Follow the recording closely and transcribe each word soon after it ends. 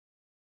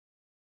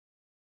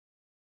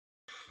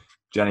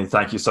Jenny,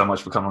 thank you so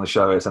much for coming on the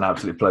show. It's an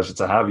absolute pleasure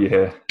to have you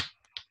here.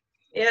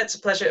 Yeah, it's a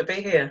pleasure to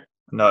be here.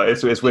 No,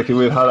 it's wicked.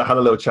 We've had a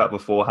little chat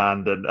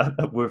beforehand, and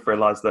we've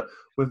realised that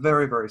we're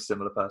very, very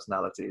similar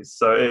personalities.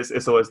 So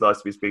it's always nice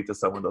to be speaking to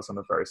someone that's on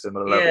a very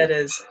similar Yeah, level. it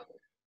is.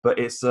 But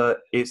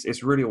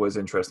it's really always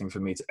interesting for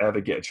me to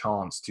ever get a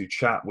chance to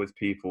chat with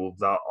people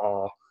that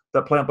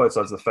play on both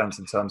sides of the fence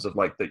in terms of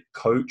like the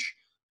coach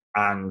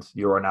and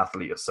you're an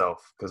athlete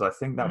yourself, because I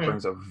think that hmm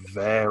brings a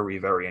very,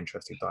 very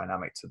interesting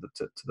dynamic to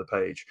the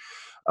page.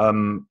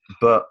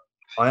 But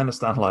I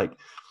understand, like,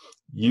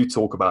 you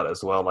talk about it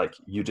as well, like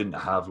you didn't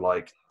have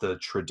like the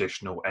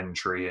traditional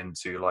entry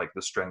into like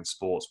the strength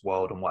sports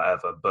world and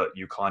whatever, but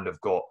you kind of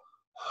got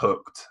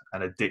hooked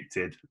and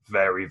addicted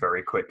very,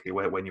 very quickly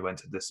when you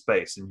entered this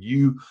space, and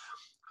you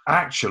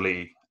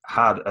actually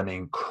had an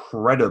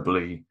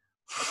incredibly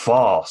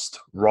fast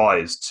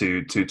rise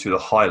to the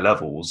high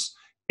levels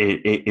in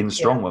Yeah.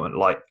 strongwomen,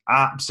 like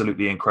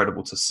absolutely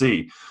incredible to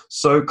see.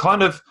 So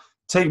kind of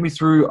take me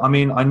through. I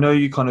mean, I know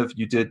you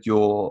did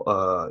your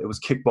it was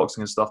kickboxing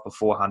and stuff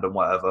beforehand and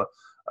whatever,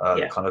 that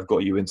Yeah. kind of got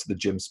you into the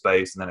gym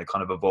space, and then it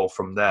kind of evolved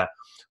from there.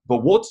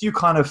 But what do you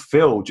kind of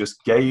feel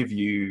just gave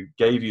you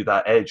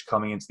that edge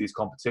coming into these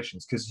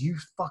competitions? Because you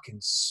fucking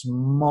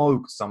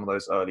smoked some of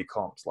those early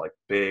comps like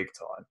big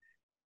time.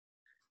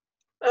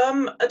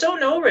 I don't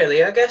know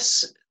really. I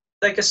guess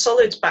like a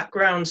solid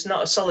background,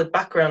 not a solid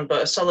background,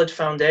 but a solid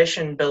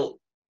foundation built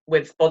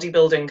with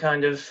bodybuilding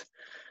kind of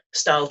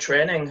style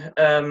training.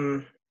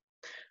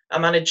 I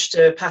managed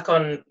to pack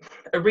on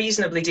a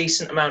reasonably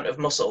decent amount of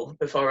muscle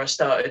before I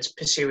started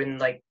pursuing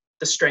like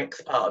the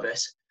strength part of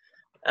it.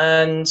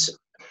 And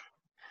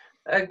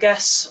I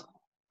guess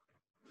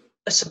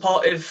a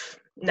supportive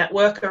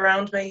network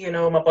around me. You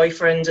know, my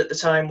boyfriend at the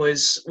time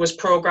was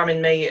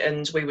programming me,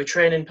 and we were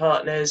training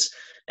partners,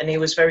 and he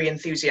was very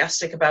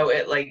enthusiastic about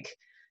it. Like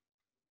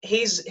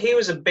he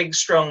was a big,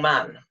 strong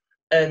man,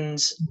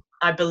 and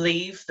I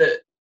believe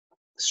that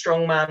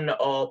strongman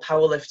or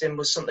powerlifting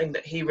was something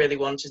that he really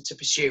wanted to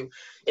pursue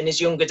in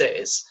his younger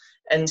days,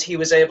 and he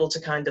was able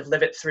to kind of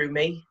live it through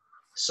me.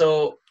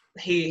 So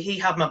he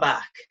had my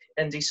back,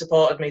 and he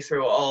supported me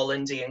through it all,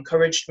 and he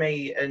encouraged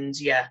me, and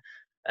yeah.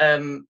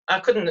 I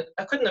couldn't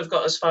have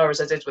got as far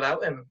as I did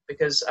without him,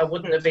 because I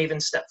wouldn't have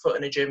even stepped foot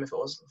in a gym if it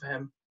wasn't for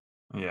him.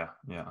 Yeah,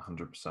 yeah,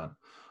 100%.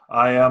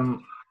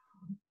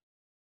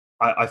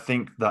 I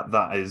think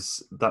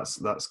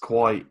that's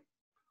quite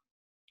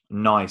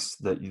nice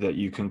that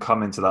you can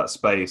come into that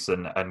space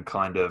and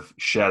kind of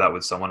share that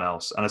with someone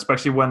else, and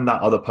especially when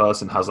that other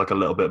person has like a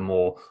little bit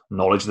more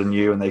knowledge than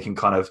you, and they can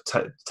kind of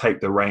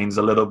take the reins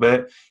a little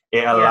bit.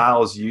 It Yeah,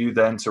 allows you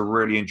then to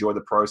really enjoy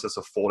the process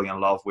of falling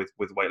in love with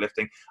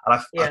weightlifting. And I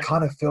yeah,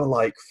 kind of feel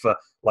like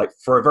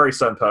for a very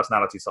certain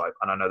personality type,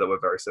 and I know that we're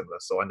very similar,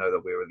 so I know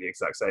that we were the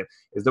exact same,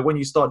 is that when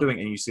you start doing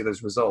it and you see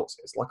those results,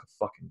 it's like a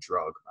fucking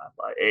drug, man.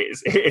 Like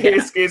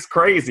yeah, it's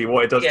crazy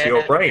what it does to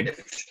your yeah. brain,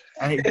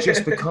 and it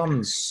just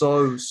becomes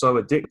so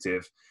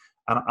addictive.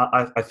 And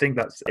I think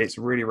it's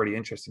really, really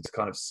interesting to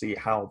kind of see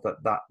how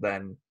that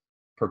then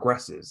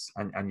progresses,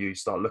 and you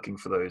start looking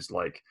for those,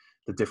 like,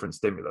 the different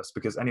stimulus,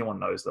 because anyone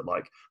knows that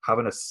like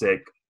having a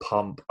sick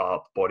pump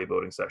up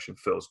bodybuilding session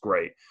feels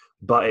great,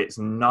 but it's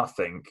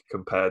nothing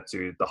compared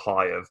to the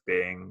high of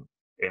being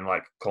in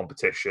like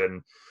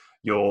competition.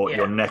 You're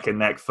Yeah. neck and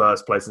neck,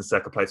 first place and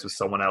second place with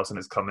someone else, and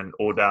it's coming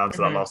all down to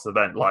that hmm last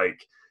event. Like,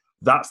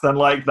 that's then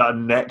like that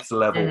next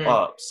level hmm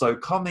up. So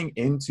coming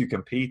into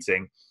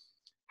competing,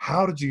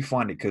 how did you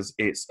find it? Because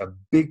it's a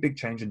big, big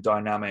change in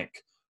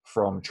dynamic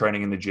from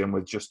training in the gym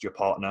with just your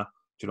partner.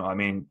 Do you know what I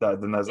mean?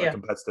 Then there's that Yeah.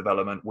 competitive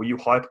element. Were you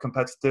hyper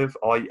competitive?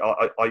 Are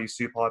you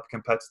super hyper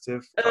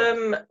competitive? Like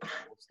Um,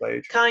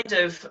 stage? kind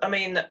of. I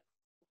mean,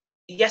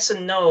 yes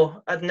and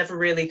no. I'd never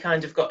really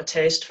kind of got a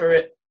taste for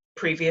it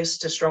previous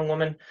to Strong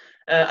Woman.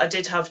 I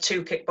did have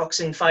two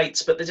kickboxing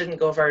fights, but they didn't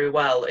go very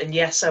well. And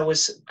yes, I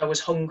was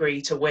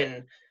hungry to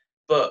win,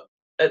 but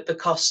at the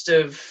cost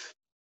of,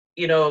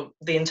 the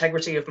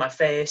integrity of my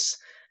face.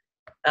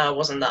 I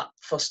wasn't that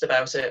fussed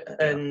about it.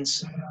 Yeah. And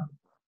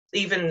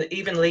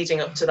even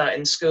leading up to that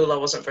in school, I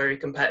wasn't very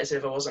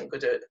competitive. I wasn't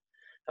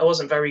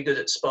very good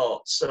at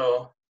sports,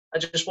 so I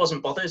just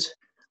wasn't bothered.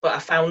 But I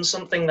found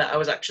something that I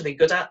was actually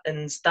good at,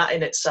 and that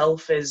in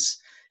itself is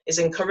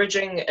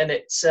encouraging, and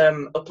it's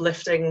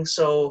uplifting.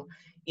 So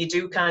you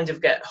do kind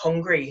of get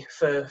hungry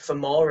for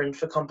more and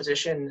for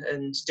competition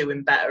and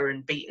doing better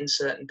and beating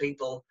certain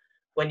people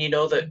when you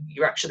know that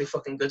you're actually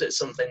fucking good at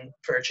something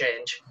for a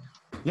change.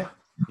 Yeah,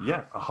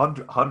 yeah,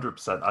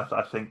 100%.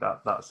 I think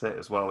that's it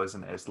as well,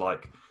 isn't it? It's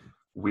like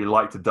we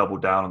like to double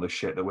down on the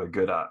shit that we're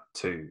good at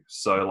too.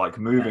 So like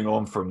Yeah. moving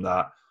on from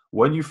that,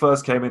 when you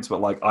first came into it,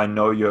 like I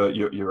know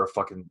you're a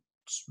fucking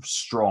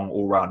strong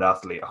all round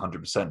athlete,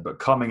 100%. But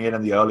coming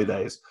in the early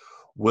days,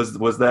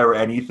 was there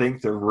anything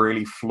that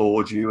really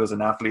floored you as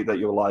an athlete that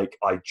you're like,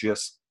 I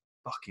just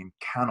fucking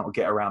cannot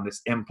get around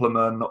this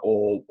implement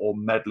or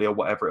medley or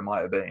whatever it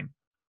might have been?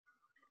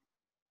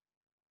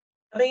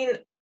 I mean,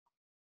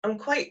 I'm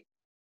quite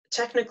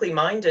technically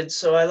minded,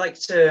 so I like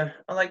to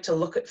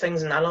look at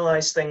things and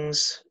analyze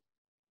things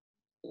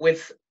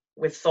with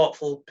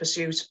thoughtful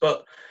pursuit.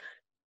 But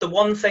the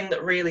one thing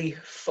that really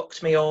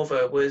fucked me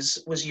over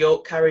was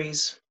yoke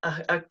carries.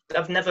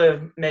 I've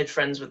never made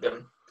friends with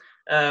them.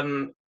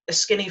 A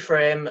skinny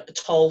frame, a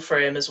tall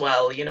frame as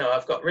well. You know,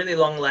 I've got really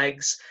long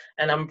legs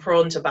and I'm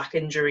prone to back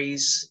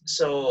injuries,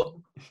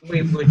 so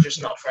we were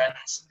just not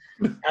friends.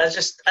 I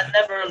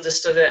never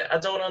understood it. I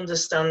don't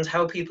understand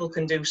how people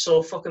can do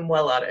so fucking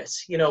well at it.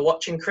 You know,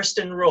 watching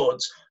Kristen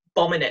Rhodes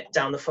bombing it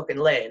down the fucking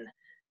lane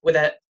with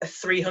a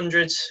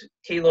 300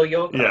 kilo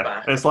yoke on her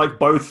back. It's like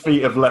both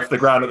feet have left the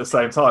ground at the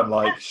same time.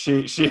 Like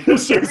she's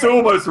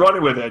almost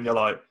running with it, and you're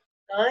like,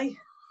 aye.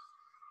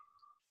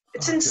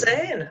 It's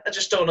insane. I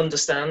just don't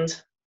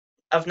understand.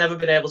 I've never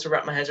been able to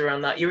wrap my head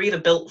around that. You're either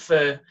built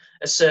for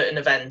a certain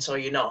event or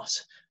you're not.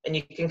 And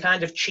you can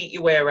kind of cheat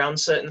your way around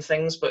certain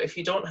things, but if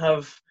you don't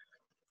have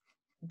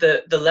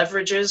the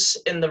leverages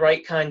in the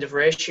right kind of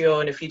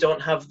ratio, and if you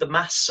don't have the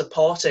mass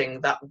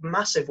supporting that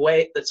massive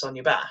weight that's on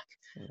your back,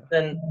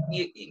 then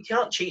you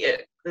can't cheat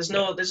it. There's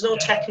no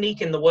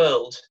technique in the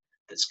world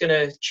that's going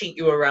to cheat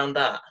you around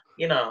that.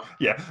 You know.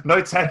 Yeah,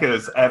 no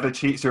techers ever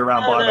cheats you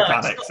around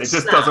biomechanics. It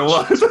just doesn't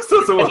work. It just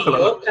doesn't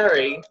work.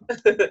 Carry.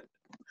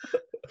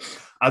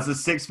 As a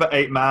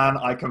 6'8" man,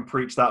 I can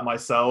preach that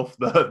myself.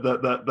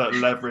 That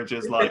leverage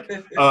is like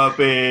a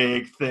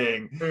big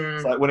thing.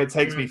 It's like when it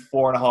takes me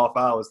 4.5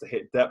 hours to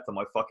hit depth on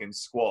my fucking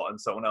squat,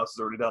 and someone else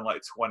has already done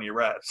like 20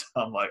 reps.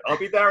 I'm like, I'll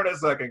be there in a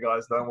second,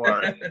 guys. Don't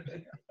worry.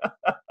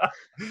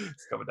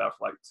 It's coming down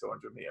from like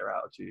 200-meter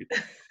altitude.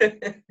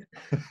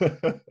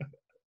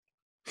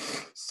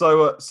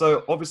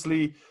 So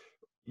obviously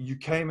you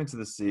came into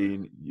the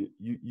scene,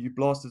 you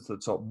blasted to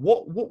the top.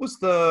 What was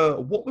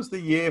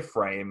the year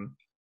frame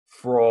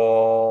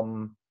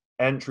from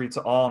entry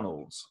to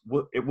Arnold's?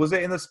 Was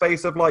it in the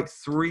space of like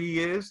 3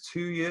 years, 2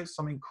 years,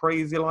 something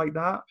crazy like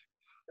that?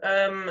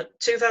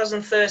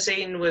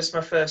 2013 was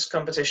my first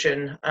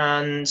competition,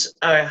 and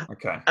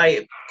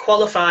I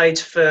qualified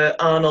for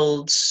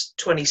Arnold's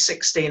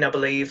 2016, I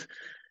believe,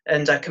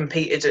 and I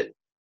competed at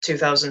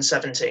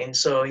 2017.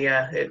 So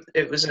yeah,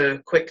 it was a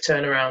quick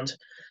turnaround.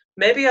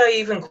 Maybe I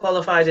even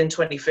qualified in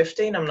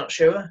 2015. I'm not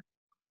sure.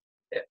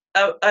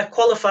 I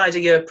qualified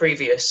a year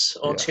previous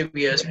or 2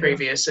 years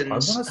previous, and I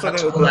want to say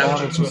that it was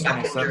Arnold's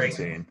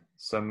 2017.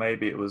 So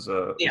maybe it was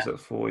was it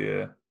 4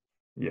 year?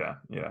 Yeah.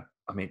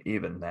 I mean,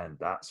 even then,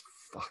 that's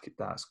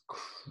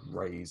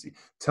crazy.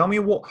 Tell me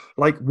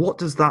what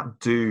does that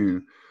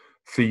do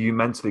for you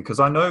mentally? Because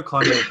I know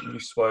kind of you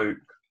spoke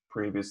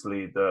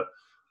previously that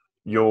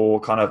you're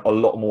kind of a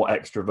lot more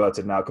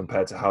extroverted now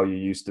compared to how you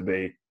used to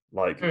be.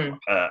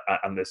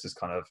 And this is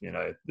kind of, you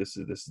know, this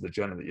is the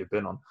journey that you've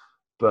been on,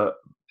 but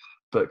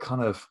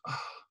kind of,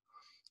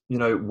 you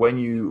know, when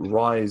you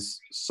rise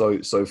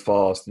so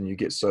fast and you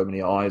get so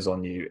many eyes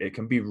on you, it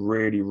can be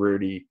really,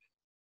 really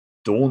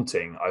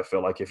daunting. I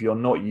feel like if you're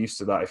not used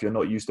to that, if you're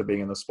not used to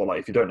being in the spotlight,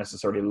 if you don't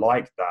necessarily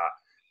like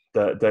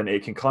that, then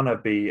it can kind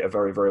of be a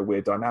very, very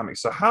weird dynamic.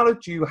 So how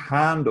did you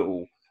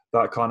handle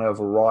that kind of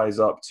rise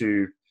up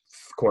to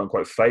quote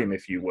unquote fame,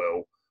 if you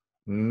will,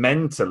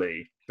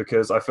 mentally?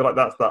 Because I feel like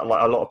that's like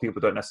a lot of people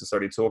don't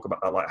necessarily talk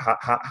about that. Like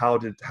how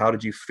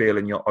did you feel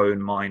in your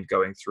own mind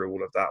going through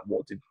all of that?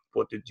 What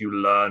did you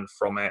learn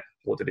from it?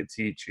 What did it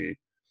teach you?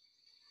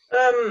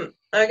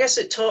 I guess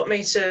it taught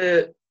me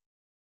to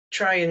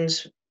try and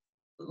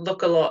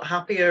look a lot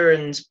happier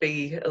and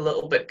be a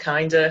little bit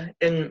kinder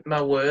in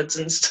my words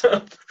and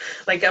stuff.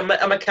 Like I'm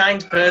a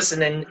kind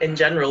person in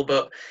general,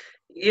 but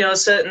you know,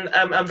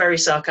 I'm very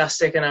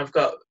sarcastic and I've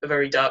got a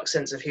very dark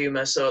sense of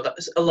humor, so that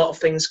a lot of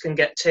things can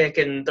get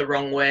taken the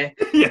wrong way.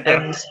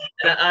 And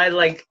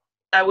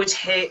I would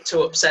hate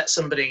to upset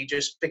somebody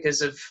just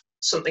because of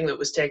something that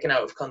was taken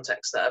out of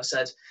context that I've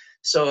said.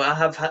 So I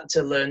have had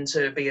to learn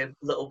to be a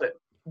little bit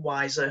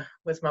wiser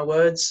with my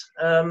words.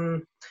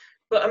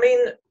 But I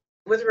mean,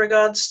 with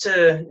regards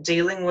to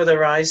dealing with a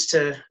rise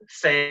to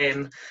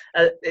fame,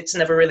 it's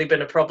never really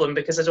been a problem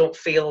because I don't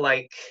feel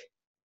like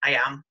I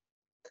am.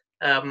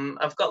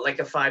 I've got like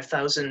a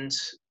 5,000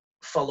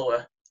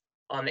 follower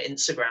on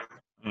Instagram.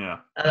 Yeah.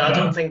 And I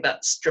don't think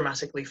that's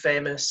dramatically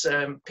famous.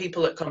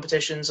 People at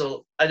competitions,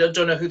 I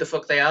don't know who the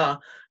fuck they are,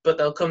 but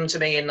they'll come to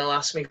me and they'll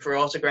ask me for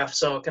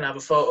autographs, or can I have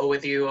a photo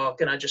with you, or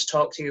can I just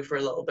talk to you for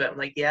a little bit? I'm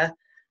like, yeah,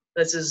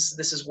 this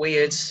is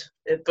weird,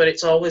 but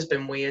it's always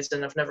been weird,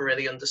 and I've never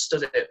really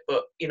understood it.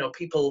 But you know,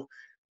 people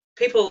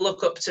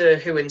look up to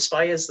who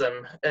inspires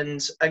them,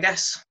 and I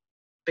guess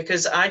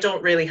because I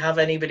don't really have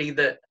anybody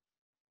that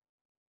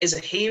is a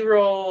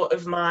hero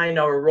of mine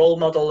or a role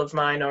model of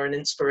mine or an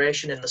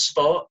inspiration in the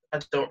sport,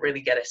 I don't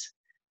really get it.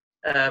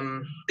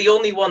 The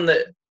only one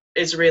that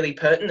is really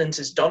pertinent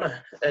is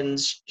Donna, and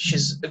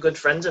she's a good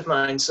friend of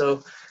mine.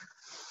 So,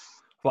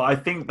 well, I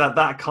think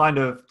that kind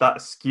of that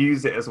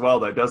skews it as well,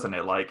 though, doesn't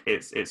it? Like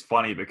it's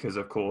funny because,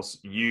 of course,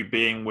 you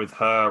being with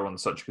her on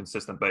such a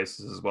consistent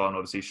basis as well, and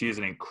obviously she's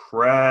an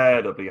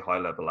incredibly high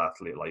level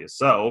athlete like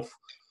yourself.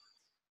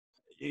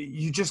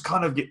 You just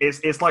kind of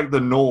it's like the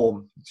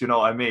norm. Do you know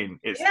what I mean?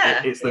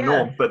 It's the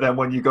norm. But then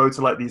when you go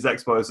to like these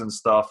expos and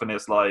stuff, and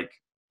it's like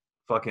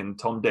fucking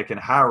Tom, Dick, and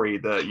Harry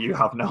that you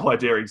have no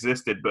idea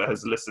existed, but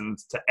has listened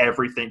to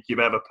everything you've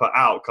ever put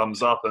out,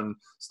 comes up and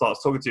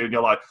starts talking to you, and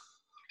you're like,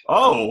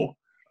 oh,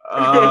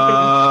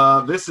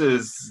 this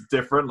is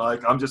different.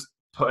 Like, I'm just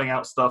putting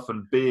out stuff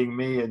and being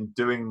me and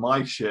doing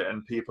my shit,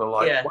 and people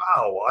are like,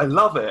 wow, I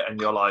love it. And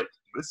you're like,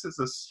 this is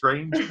a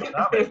strange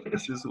dynamic.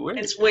 This is weird.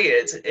 It's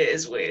weird. It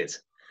is weird.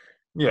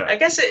 Yeah. I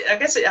guess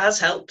it has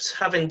helped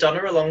having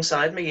Donna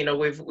alongside me. You know,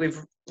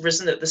 we've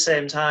risen at the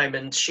same time,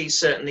 and she's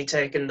certainly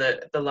taken the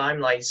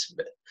limelight,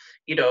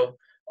 you know,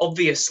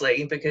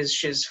 obviously, because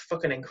she's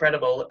fucking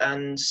incredible.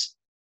 And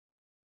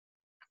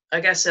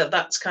I guess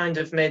that's kind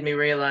of made me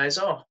realize,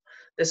 oh,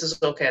 this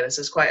is okay. This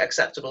is quite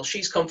acceptable.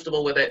 She's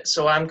comfortable with it,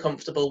 so I'm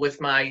comfortable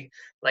with my,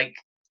 like,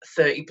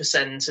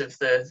 30% of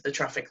the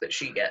traffic that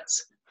she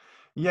gets.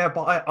 Yeah,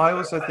 but I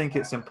also think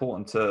it's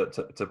important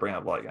to bring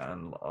up, like,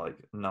 and like,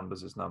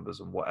 numbers is numbers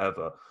and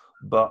whatever.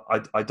 But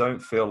I don't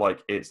feel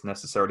like it's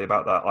necessarily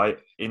about that.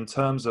 In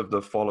terms of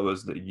the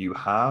followers that you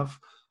have,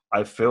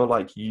 I feel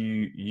like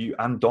you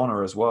and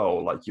Donna as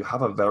well, like, you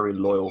have a very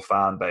loyal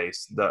fan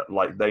base that,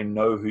 like, they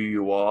know who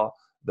you are,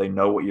 they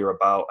know what you're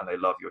about, and they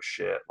love your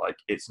shit. Like,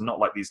 it's not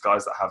like these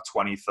guys that have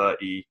 20,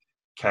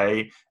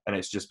 30K, and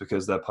it's just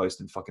because they're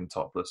posting fucking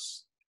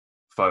topless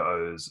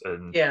photos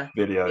and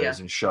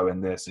videos and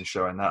showing this and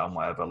showing that and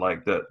whatever.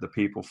 Like, the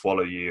people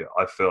follow you,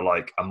 I feel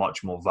like, are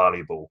much more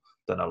valuable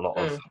than a lot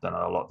of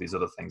these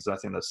other things. And I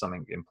think there's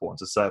something important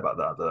to say about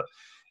that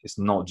it's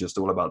not just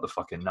all about the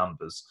fucking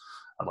numbers.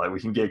 And, like, we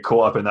can get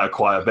caught up in that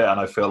quite a bit. And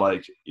I feel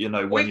like, you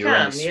know, when you're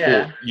in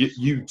sport,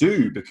 you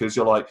do, because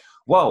you're like,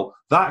 well,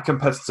 that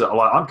competitor,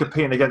 like, I'm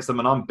competing against them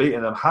and I'm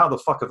beating them. How the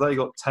fuck have they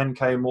got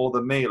 10K more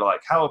than me?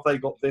 Like, how have they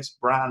got this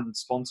brand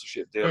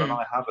sponsorship deal and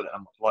I haven't?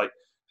 And, like,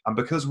 and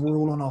because we're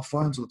all on our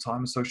phones all the time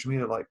and social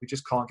media, like, we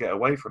just can't get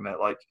away from it.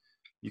 Like,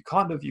 you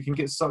can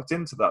get sucked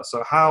into that.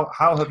 So how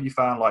have you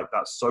found, like,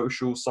 that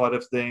social side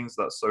of things,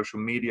 that social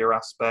media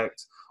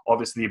aspect?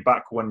 Obviously,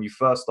 back when you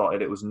first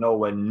started, it was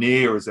nowhere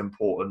near as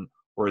important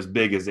or as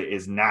big as it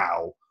is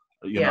now.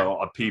 You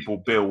know, people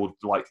build,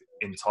 like,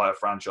 entire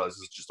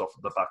franchises just off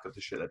of the back of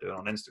the shit they're doing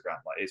on Instagram.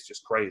 Like, it's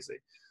just crazy.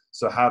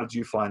 So how did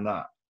you find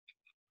that?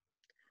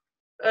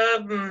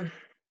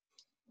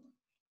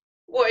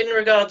 What, in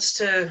regards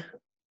to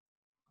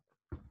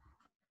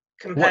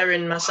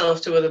comparing myself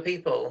to other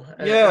people?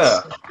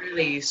 It's not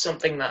really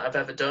something that I've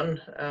ever done.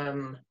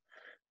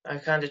 I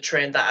kind of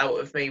trained that out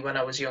of me when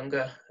I was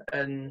younger,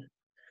 and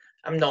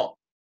I'm not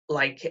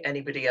like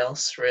anybody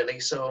else, really.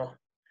 So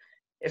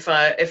if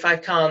I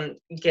can't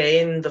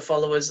gain the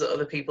followers that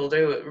other people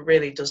do, it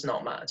really does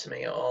not matter to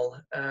me at all.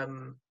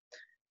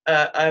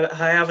 I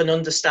have an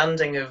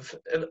understanding of,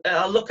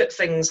 I look at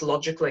things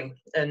logically,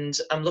 and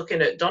I'm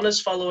looking at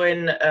Donna's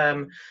following.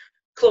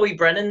 Chloe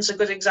Brennan's a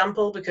good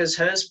example, because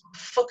hers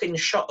fucking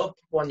shot up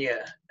one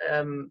year.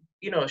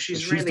 You know,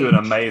 she's really doing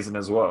amazing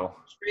as well.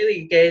 She's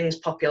really gained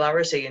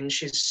popularity, and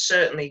she's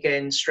certainly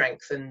gained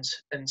strength and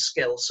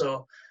skill.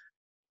 So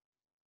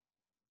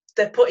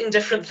they're putting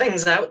different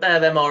things out there.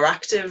 They're more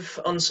active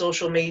on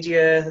social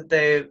media.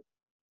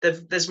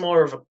 There's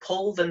more of a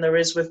pull than there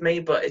is with me,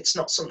 but it's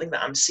not something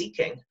that I'm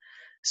seeking.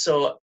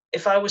 So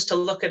if I was to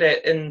look at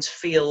it and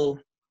feel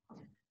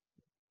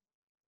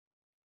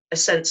a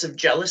sense of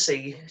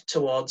jealousy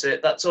towards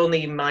it, that's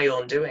only my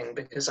own doing,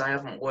 because I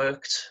haven't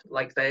worked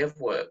like they have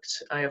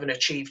worked. I haven't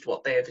achieved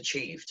what they have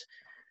achieved.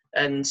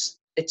 And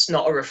it's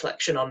not a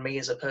reflection on me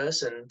as a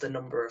person, the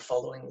number of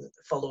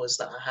followers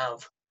that I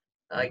have.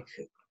 Like,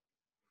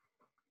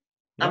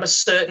 I'm a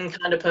certain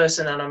kind of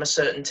person, and I'm a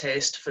certain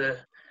taste for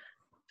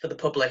the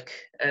public,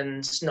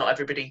 and not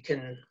everybody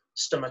can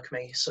stomach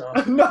me. So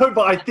no,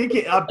 but I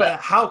think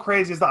how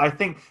crazy is that? I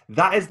think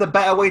that is the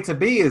better way to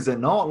be, is it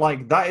not?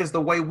 Like, that is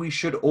the way we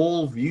should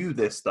all view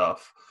this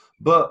stuff.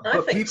 But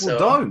people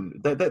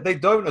don't. They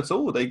don't at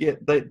all.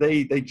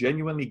 They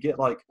genuinely get,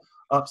 like,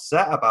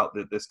 upset about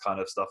this kind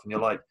of stuff, and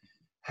you're like,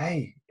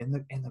 hey, in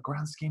the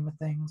grand scheme of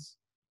things,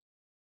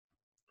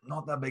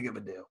 not that big of a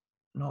deal.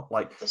 Not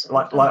like we're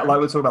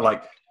talking about,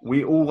 like,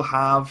 we all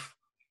have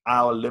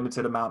our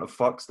limited amount of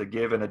fucks to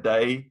give in a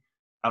day,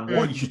 and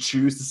what you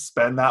choose to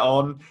spend that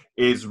on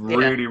is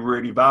really,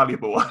 really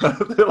valuable.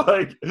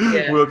 Like,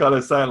 we were kind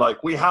of saying,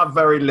 like, we have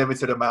very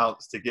limited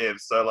amounts to give,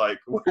 so, like,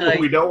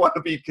 we don't want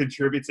to be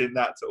contributing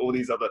that to all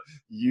these other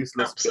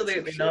useless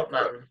absolutely bits of not,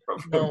 man.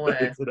 from no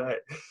way today.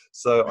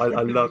 So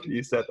I love that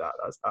you said that.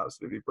 That's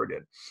absolutely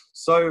brilliant.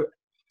 So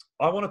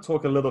I want to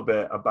talk a little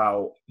bit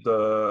about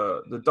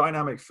the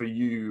dynamic for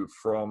you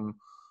from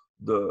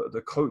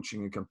the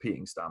coaching and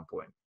competing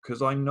standpoint,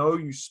 because I know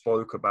you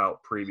spoke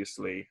about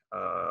previously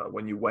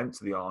when you went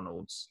to the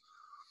Arnolds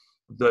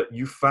that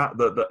you found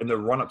that in the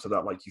run up to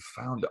that, like, you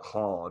found it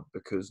hard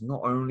because not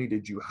only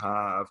did you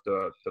have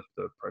the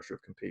pressure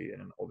of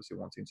competing and obviously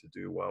wanting to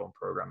do well and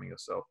programming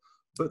yourself,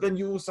 but then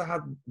you also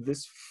had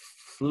this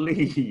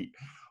fleet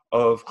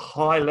of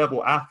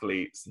high-level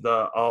athletes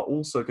that are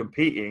also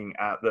competing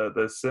at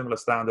the similar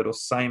standard or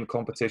same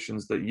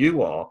competitions that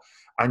you are.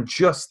 And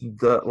just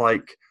the,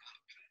 like,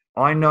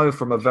 I know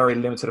from a very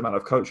limited amount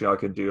of coaching I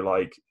could do,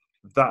 like,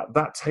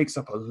 that takes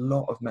up a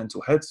lot of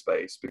mental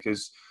headspace,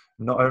 because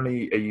not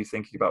only are you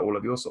thinking about all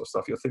of your sort of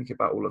stuff, you're thinking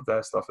about all of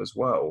their stuff as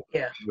well.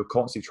 Yeah. You're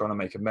constantly trying to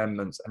make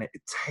amendments, and it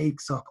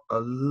takes up a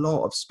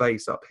lot of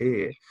space up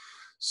here.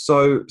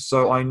 So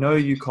I know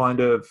you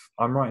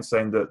I'm right in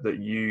saying that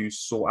you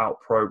sort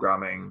out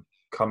programming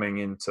coming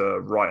into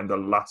right in the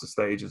latter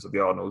stages of the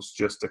Arnolds,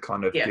 just to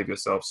kind of give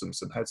yourself some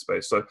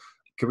headspace. So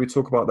can we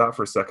talk about that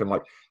for a second?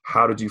 Like,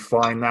 how did you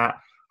find that?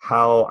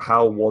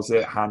 How was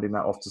it handing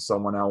that off to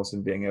someone else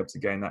and being able to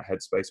gain that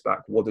headspace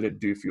back? What did it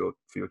do for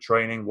your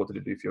training? What did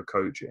it do for your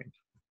coaching?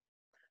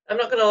 I'm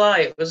not going to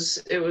lie, it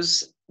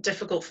was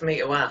difficult for me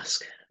to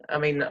ask. I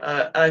mean,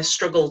 I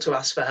struggle to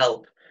ask for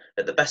help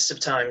at the best of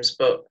times,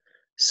 but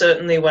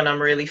certainly when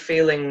I'm really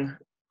feeling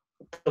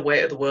the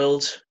weight of the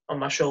world on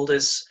my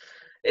shoulders,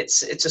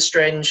 it's a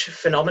strange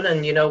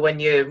phenomenon. You know, when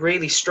you're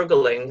really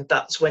struggling,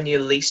 that's when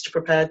you're least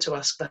prepared to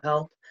ask for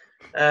help.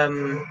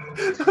 And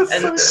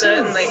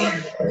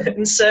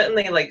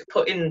certainly like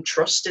putting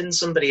trust in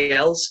somebody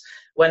else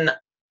when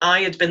I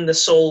had been the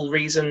sole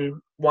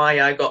reason why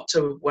I got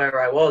to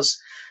where I was.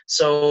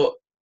 So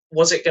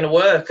was it going to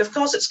work? Of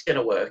course it's going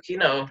to work. You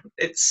know,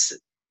 it's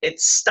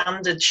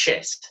standard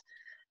shit.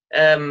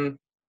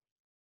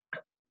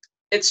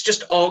 It's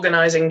just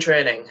organizing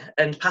training,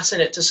 and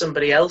passing it to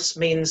somebody else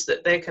means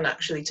that they can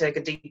actually take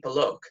a deeper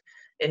look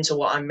into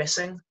what I'm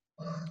missing.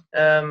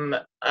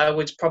 I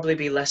would probably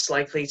be less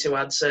likely to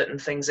add certain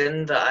things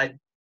in that I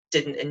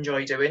didn't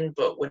enjoy doing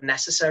but were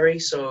necessary.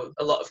 So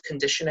a lot of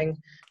conditioning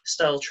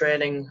style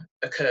training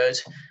occurred,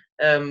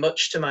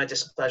 much to my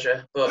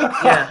displeasure. But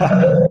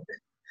yeah,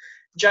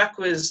 Jack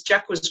was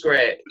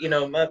great. You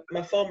know, my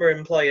former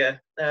employer,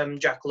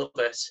 Jack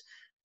Lovett,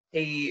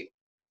 he's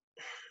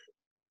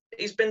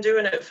been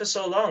doing it for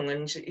so long,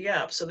 and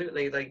yeah,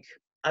 absolutely. Like,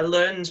 I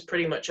learned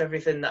pretty much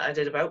everything that I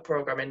did about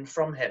programming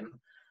from him.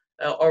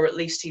 Or at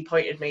least he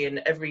pointed me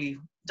in every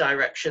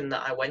direction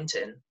that I went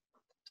in.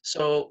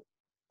 So,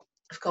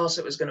 of course,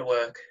 it was going to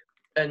work.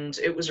 And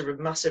it was a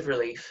massive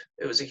relief.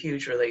 It was a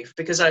huge relief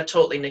because I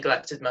totally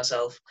neglected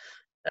myself.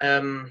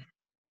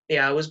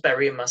 Yeah, I was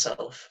burying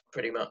myself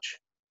pretty much.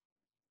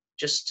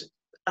 Just,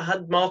 I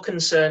had more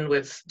concern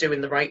with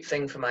doing the right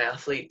thing for my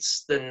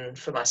athletes than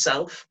for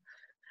myself.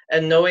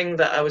 And knowing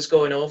that I was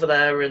going over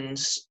there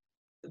and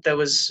there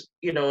was,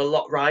 you know, a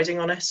lot riding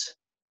on it.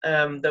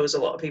 There was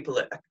a lot of people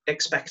that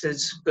expected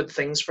good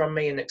things from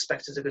me and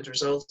expected a good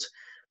result.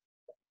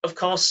 Of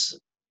course,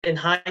 in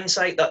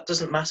hindsight, that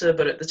doesn't matter,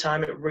 but at the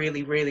time, it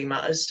really, really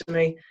matters to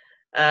me.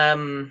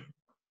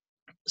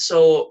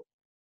 So,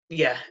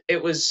 yeah,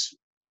 it was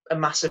a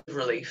massive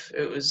relief.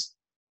 It was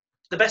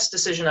the best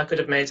decision I could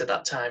have made at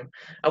that time.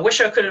 I wish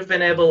I could have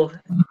been able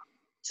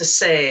to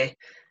say,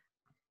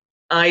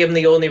 I am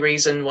the only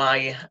reason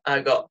why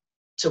I got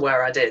to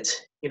where I did.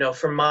 You know,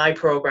 from my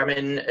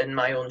programming and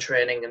my own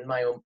training and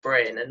my own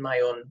brain and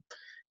my own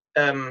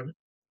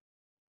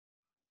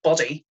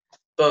body.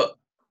 But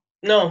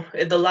no,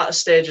 in the latter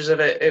stages of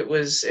it, it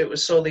was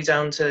solely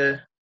down to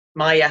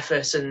my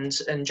effort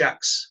and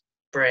Jack's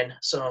brain.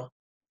 So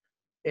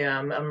yeah,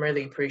 I'm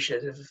really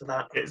appreciative of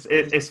that.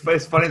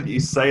 It's funny that you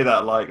say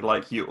that.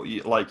 Like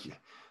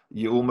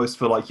you almost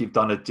feel like you've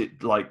done a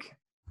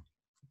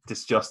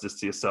disjustice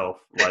to yourself,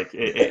 like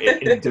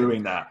in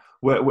doing that.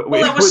 Well,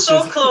 I was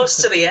so close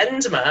to the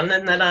end, man,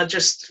 and then I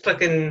just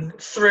fucking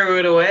threw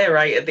it away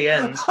right at the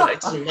end. But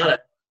it doesn't matter.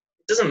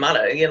 It doesn't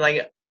matter. You're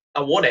like, I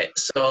won it,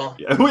 so.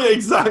 Yeah,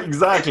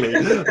 exactly.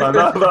 Like,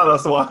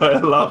 that's why I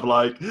love.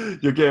 Like,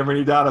 you're getting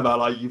really down about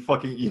like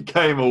you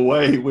came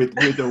away with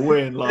the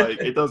win.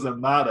 Like, it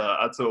doesn't matter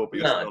at all.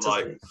 Because no,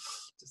 like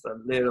just a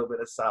little bit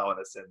of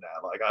sourness in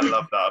there. Like, I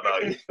love that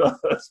about you.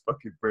 That's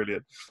fucking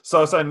brilliant. So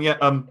I was saying,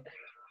 yeah,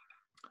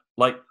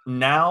 like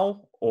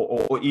now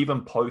or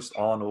even post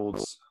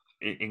Arnold's,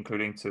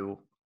 including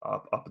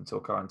up until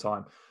current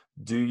time,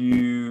 do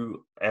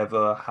you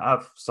ever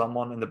have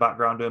someone in the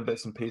background doing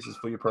bits and pieces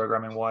for you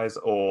programming wise,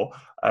 or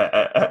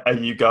are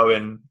you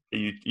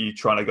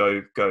trying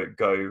to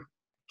go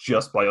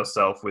just by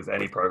yourself with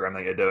any program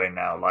that you're doing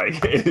now? Like,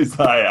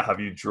 have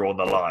you drawn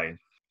the line?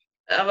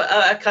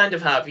 I kind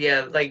of have,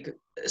 yeah. Like,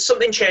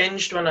 something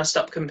changed when I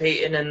stopped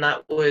competing, and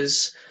that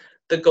was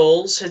the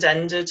goals had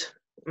ended.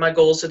 My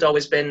goals had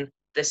always been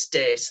this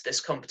date, this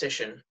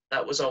competition.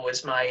 That was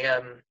always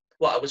my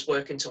what I was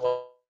working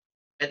towards.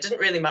 It didn't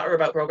really matter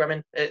about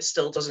programming. It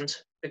still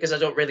doesn't, because I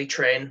don't really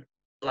train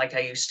like I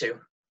used to.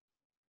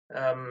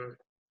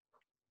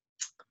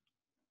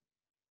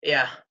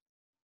 Yeah.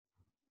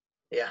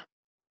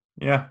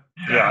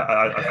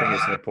 I think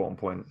it's an important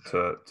point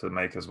to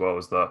make as well,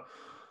 is that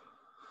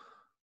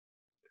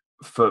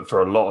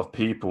for a lot of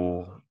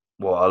people,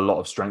 well, a lot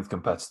of strength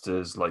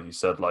competitors, like you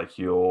said, like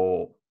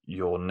your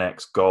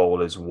next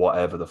goal is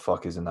whatever the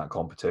fuck is in that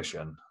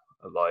competition.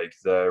 Like,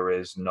 there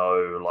is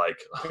no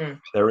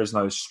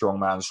strong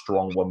man,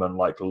 strong woman,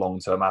 like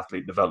long-term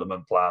athlete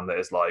development plan that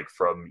is like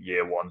from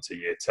year 1 to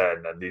year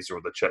 10, and these are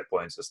all the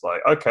checkpoints. It's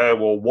like, okay,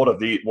 well, what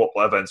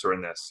events are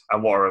in this,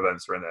 and what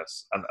events are in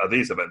this, and are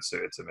these events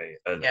suited to me,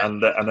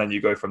 and then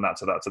you go from that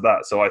to that to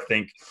that. So I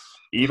think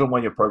even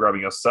when you're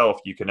programming yourself,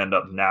 you can end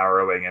up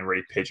narrowing and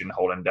really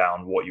pigeonholing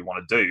down what you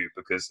want to do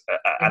because,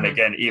 and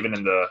again, even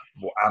in the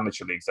more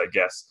amateur leagues, I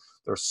guess,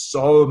 there are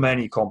so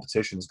many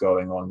competitions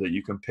going on that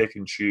you can pick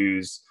and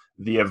choose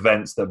the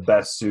events that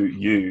best suit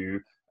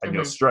you and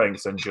your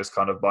strengths and just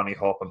kind of bunny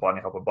hop and bunny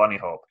hop and bunny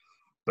hop.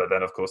 But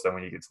then, of course, then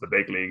when you get to the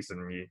big leagues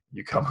and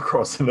you come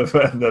across an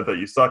event that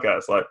you suck at,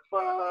 it's like,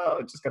 well,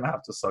 I'm just going to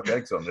have to suck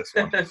eggs on this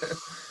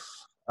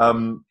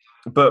one.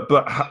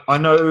 But I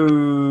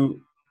know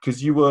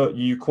because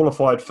you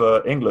qualified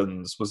for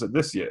England's, was it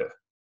this year?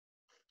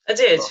 I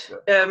did.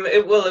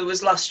 It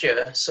was last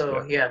year.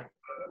 So yeah.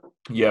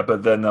 Yeah,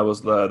 but then there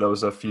was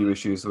a few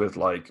issues with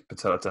like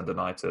patellar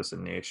tendonitis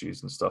and knee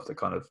issues and stuff that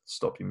kind of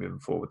stopped you moving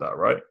forward with that,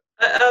 right?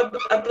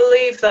 I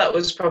believe that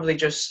was probably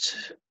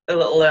just a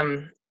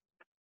little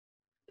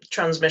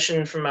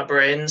transmission from my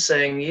brain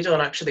saying you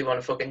don't actually want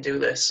to fucking do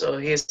this, so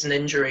here's an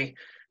injury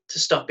to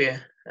stop you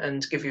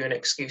and give you an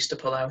excuse to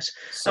pull out.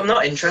 I'm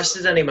not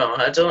interested anymore.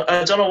 I don't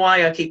know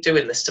why I keep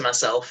doing this to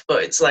myself,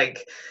 but it's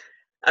like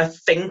I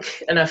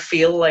think and I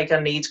feel like I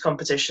need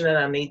competition and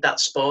I need that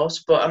sport,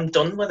 but I'm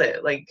done with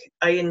it. Like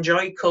I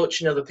enjoy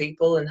coaching other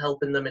people and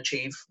helping them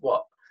achieve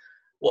what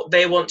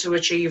they want to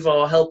achieve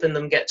or helping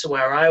them get to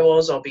where I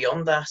was or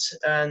beyond that,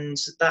 and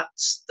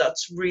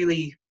that's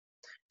really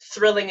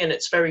thrilling and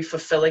it's very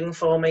fulfilling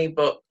for me,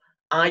 but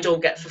I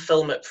don't get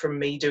fulfillment from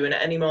me doing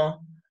it anymore.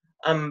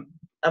 I'm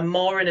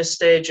more in a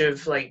stage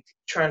of like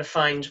trying to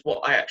find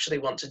what I actually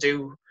want to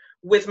do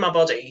with my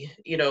body,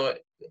 you know,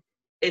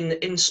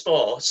 in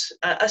sport.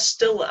 I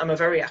still am a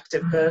very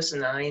active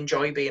person and I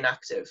enjoy being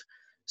active.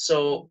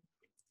 So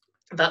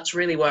that's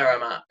really where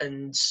I'm at.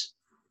 And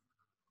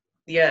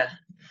yeah,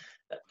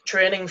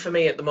 training for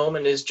me at the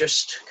moment is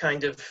just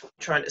kind of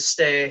trying to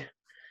stay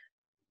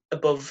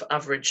above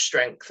average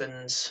strength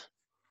and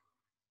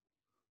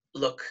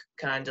look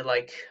kind of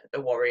like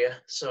a warrior.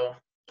 So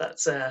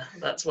that's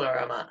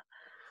where I'm at.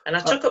 And I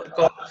took up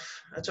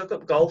golf. I took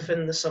up golf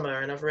in the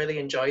summer, and I've really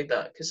enjoyed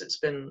that because it's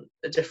been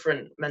a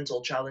different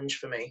mental challenge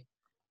for me.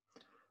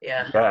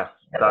 Yeah. Yeah,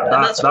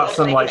 that's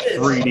some like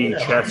 3D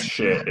chess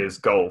shit is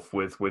golf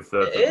with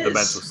the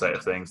mental state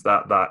of things.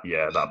 That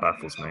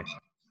baffles me.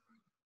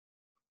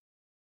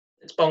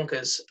 It's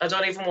bonkers. I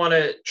don't even want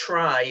to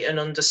try and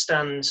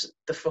understand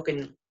the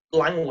fucking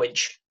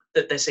language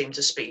that they seem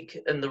to speak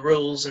and the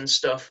rules and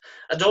stuff.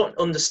 I don't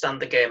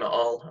understand the game at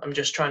all. I'm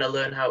just trying to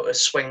learn how to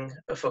swing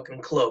a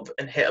fucking club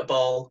and hit a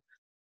ball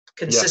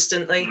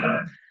consistently,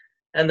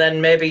 and then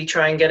maybe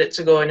try and get it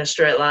to go in a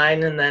straight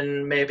line, and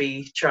then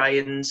maybe try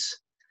and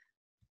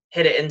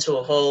hit it into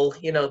a hole.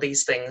 You know,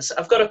 these things.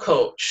 I've got a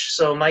coach,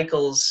 so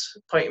Michael's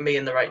pointing me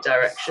in the right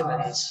direction,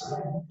 and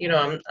you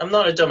know, I'm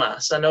not a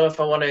dumbass. I know if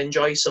I want to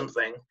enjoy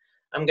something,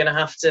 I'm going to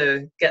have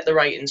to get the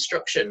right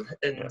instruction.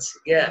 And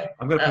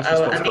I'm going to pass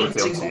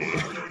responsibility on to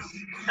you.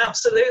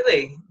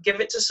 Absolutely. Give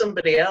it to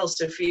somebody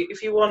else. If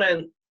you want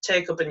to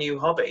take up a new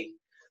hobby,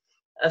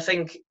 I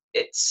think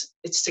it's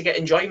to get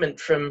enjoyment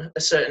from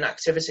a certain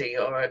activity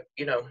or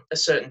a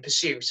certain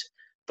pursuit,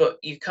 but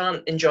you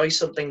can't enjoy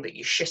something that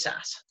you're shit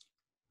at.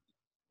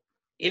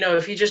 You know,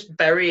 if you're just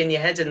burying your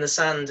head in the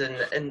sand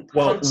and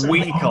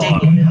constantly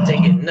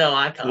digging. No,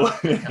 I can't.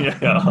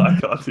 I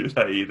can't do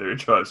that either. It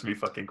drives me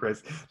fucking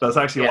crazy. That's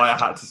actually why I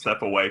had to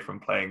step away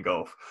from playing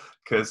golf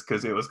because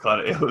it was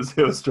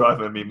it was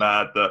driving me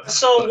mad. That I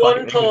saw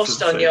one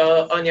post on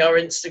your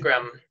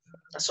Instagram.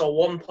 I saw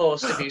one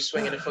post of you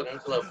swinging a fucking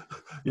club.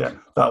 Yeah,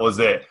 that was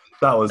it.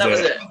 That was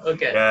it.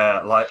 Okay.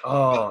 Yeah, like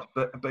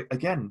but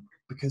again,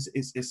 because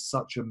it's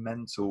such a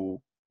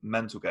mental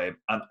game,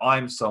 and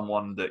I'm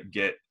someone that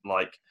get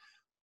like,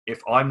 if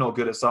I'm not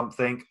good at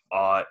something,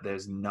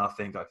 there's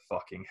nothing I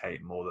fucking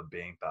hate more than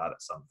being bad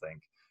at something.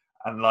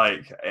 And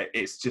like,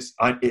 it's just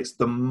it's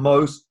the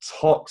most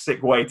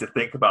toxic way to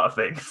think about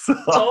things.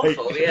 It's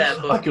awful, yeah,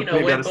 but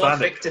we're both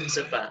victims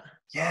of that.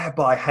 Yeah,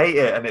 but I hate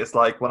it, and it's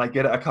like when I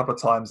get it a couple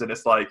of times, and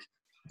it's like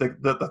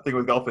the thing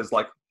with golf is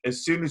like,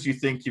 as soon as you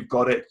think you've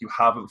got it, you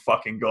haven't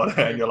fucking got it,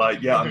 and you're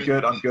like, yeah, I'm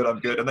good,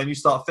 and then you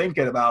start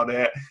thinking about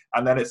it,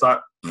 and then it's like,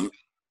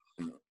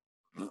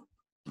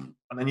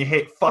 and then you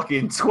hit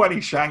fucking 20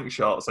 shank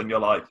shots, and you're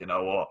like, you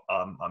know what?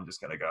 I'm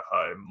just gonna go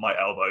home. My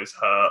elbows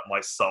hurt,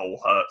 my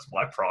soul hurts,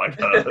 my pride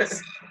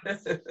hurts.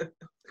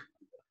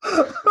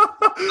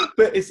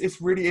 But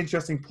it's really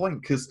interesting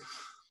point because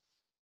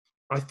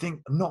I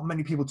think not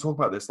many people talk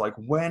about this. Like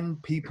when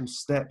people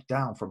step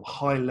down from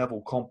high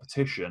level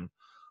competition,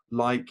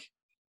 like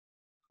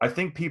I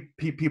think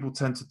people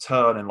tend to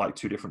turn in like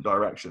two different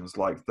directions.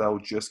 Like they'll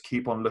just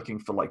keep on looking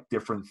for like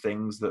different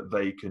things that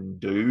they can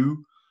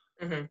do.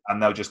 Mm-hmm.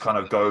 And they'll just kind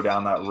of go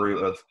down that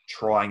route of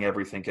trying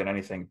everything and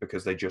anything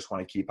because they just want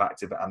to keep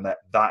active, and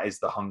that is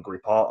the hungry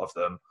part of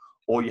them.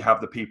 Or you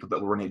have the people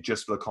that were in it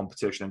just for the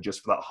competition and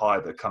just for that high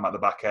that come at the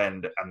back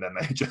end, and then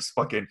they just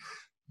fucking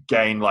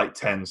gain like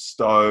 10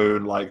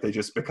 stone, like they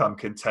just become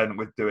content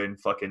with doing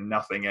fucking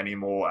nothing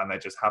anymore, and they're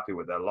just happy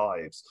with their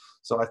lives.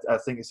 So I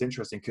think it's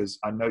interesting because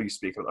I know you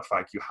speak about the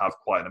fact you have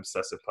quite an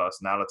obsessive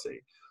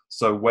personality.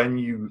 So when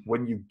you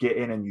get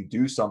in and you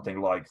do something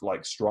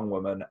like Strong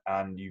Woman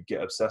and you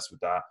get obsessed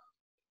with that,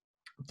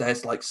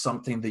 there's like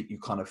something that you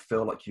kind of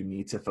feel like you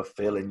need to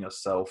fulfill in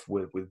yourself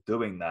with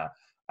doing that,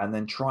 and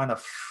then trying to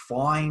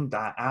find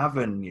that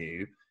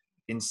avenue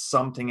in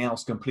something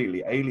else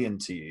completely alien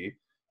to you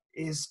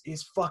is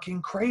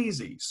fucking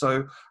crazy.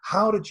 So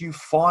how did you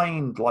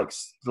find like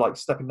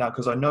stepping down?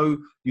 Because I know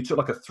you took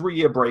like a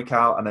 3-year break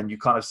out, and then you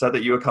kind of said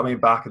that you were coming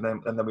back, and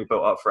then we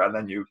built up for it, and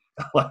then you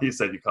like you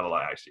said, you kind of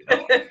like, actually, you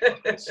know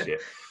what?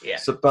 Shit. Yeah.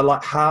 So but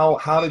like how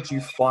did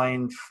you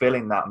find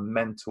filling that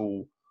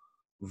mental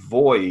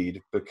void?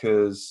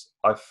 Because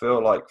I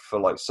feel like for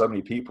like so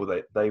many people,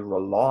 they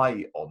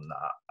rely on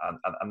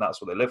that, and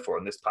that's what they live for.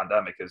 And this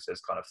pandemic has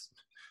kind of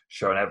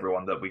shown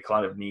everyone that we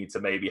kind of need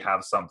to maybe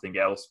have something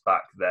else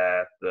back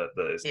there that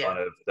is kind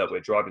of that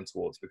we're driving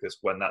towards, because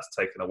when that's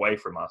taken away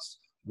from us,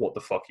 what the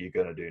fuck are you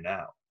going to do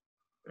now?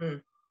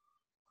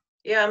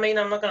 Yeah, I mean,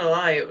 I'm not gonna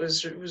lie, it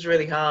was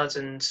really hard,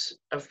 and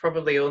I've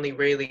probably only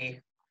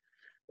really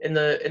in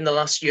the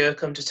last year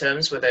come to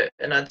terms with it.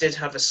 And I did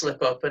have a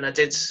slip up, and I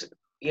did,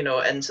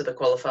 enter the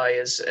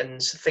qualifiers and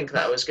think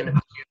that I was going to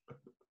be,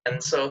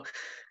 and so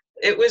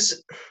it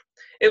was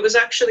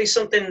actually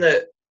something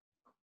that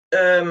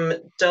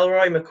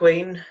Delroy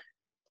McQueen,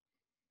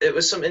 it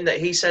was something that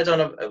he said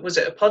on was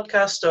it a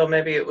podcast, or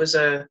maybe it was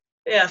I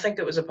think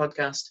it was a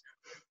podcast,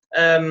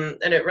 and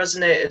it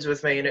resonated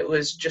with me. And it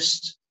was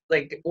just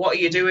like, what are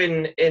you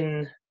doing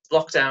in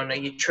lockdown? Are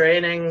you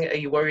training? Are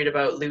you worried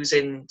about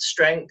losing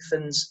strength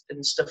and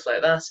stuff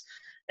like that?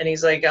 And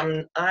he's like,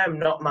 I am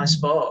not my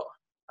sport.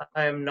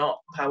 I am not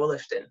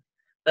powerlifting.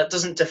 That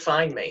doesn't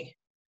define me.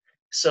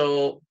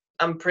 So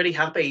I'm pretty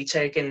happy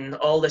taking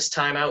all this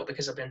time out,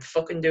 because I've been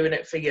fucking doing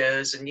it for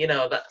years, and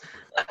that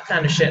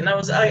kind of shit. And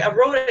I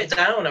wrote it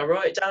down. I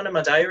wrote it down in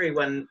my diary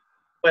when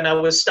I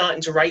was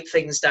starting to write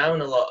things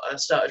down a lot. I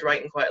started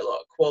writing quite a lot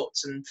of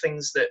quotes and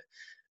things that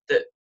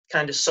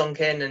kind of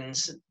sunk in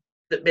and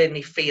that made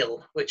me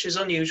feel, which is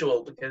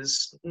unusual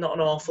because not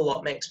an awful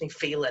lot makes me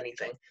feel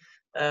anything.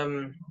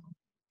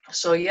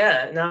 So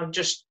yeah, and I'm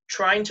just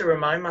trying to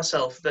remind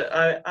myself that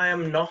I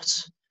am not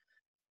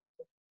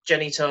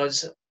Jenny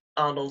Todd's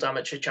Arnold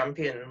amateur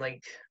champion.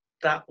 Like,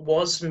 that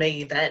was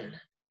me then.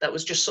 That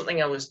was just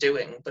something I was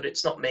doing, but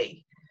it's not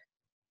me.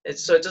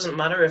 So it doesn't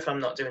matter if I'm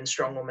not doing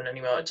Strong Woman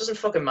anymore. It doesn't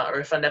fucking matter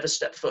if I never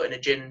step foot in a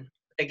gym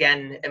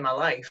again in my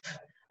life.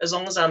 As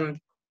long as I'm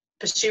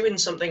pursuing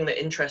something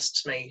that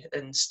interests me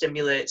and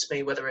stimulates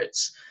me, whether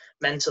it's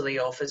mentally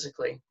or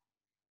physically.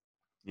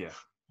 Yeah,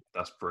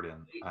 that's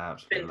brilliant. I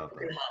absolutely love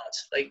that. Hard.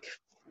 Like,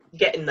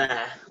 getting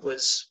there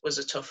was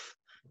a tough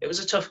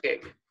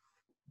gig.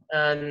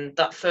 And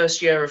that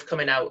first year of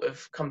coming out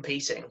of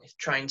competing,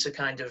 trying to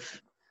kind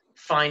of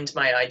find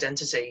my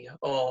identity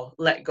or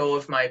let go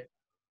of my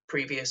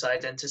previous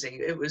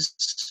identity,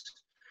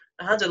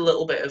 I had a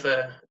little bit of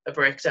a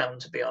breakdown,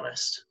 to be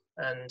honest,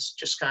 and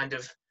just kind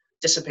of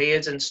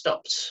disappeared and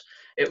stopped.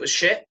 It was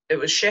shit,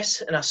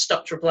 and I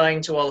stopped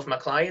replying to all of my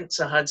clients.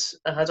 I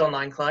had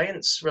online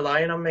clients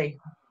relying on me,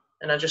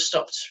 and I just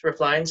stopped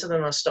replying to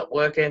them. I stopped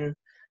working.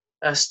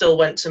 I still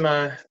went to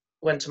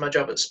my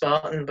job at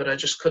Spartan, but I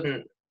just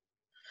couldn't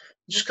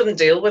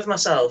deal with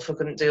myself. I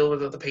couldn't deal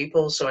with other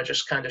people, so I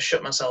just kind of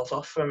shut myself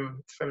off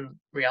from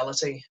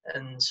reality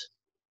and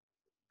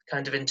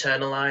kind of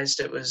internalized.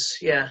 It was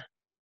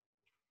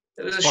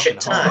a shit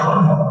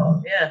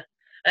time. Yeah,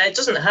 and it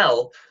doesn't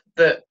help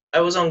that I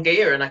was on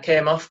gear and I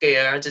came off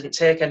gear. I didn't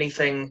take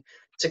anything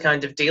to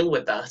kind of deal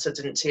with that. I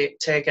didn't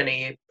take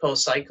any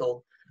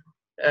post-cycle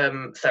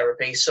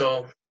therapy,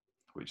 so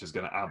which is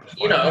going to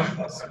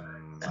amplify.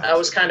 I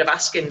was kind of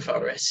asking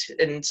for it,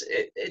 and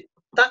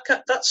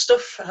that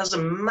stuff has a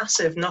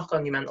massive knock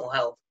on your mental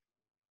health.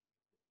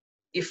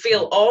 You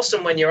feel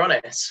awesome when you're on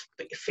it,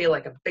 but you feel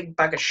like a big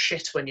bag of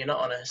shit when you're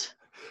not on it.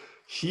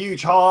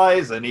 Huge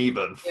highs and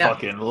even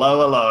fucking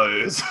lower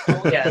lows.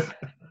 Oh, yeah.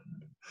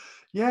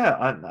 Yeah,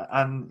 and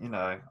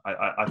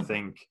I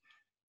think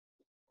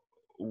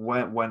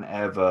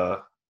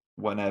whenever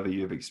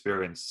you've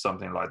experienced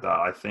something like that,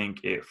 I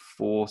think it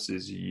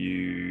forces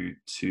you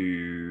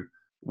to,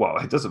 well,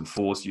 it doesn't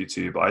force you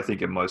to, but I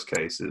think in most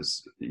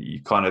cases you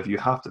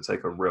have to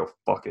take a real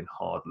fucking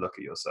hard look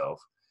at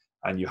yourself,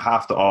 and you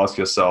have to ask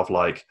yourself,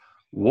 like,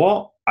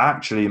 what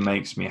actually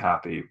makes me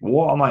happy?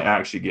 What am I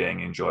actually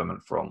getting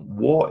enjoyment from?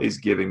 What is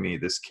giving me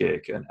this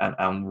kick,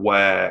 and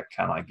where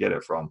can I get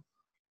it from?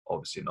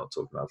 Obviously not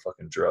talking about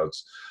fucking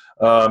drugs.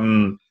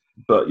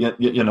 But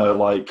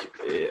like,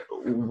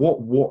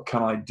 what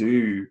can I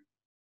do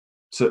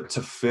to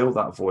fill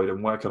that void,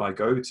 and where can I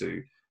go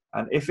to?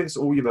 And if it's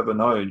all you've ever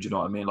known, do you know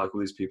what I mean? Like, all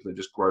these people have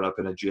just grown up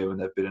in a gym and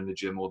they've been in the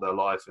gym all their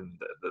life, and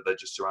they're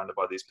just surrounded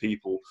by these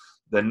people.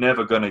 They're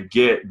never going to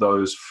get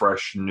those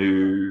fresh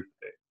new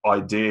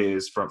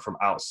ideas from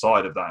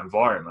outside of that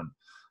environment.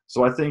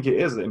 So I think it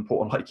is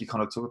important, like you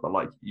kind of talk about,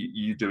 like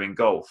you doing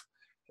golf.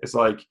 It's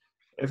like,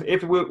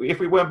 if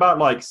we went back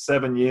like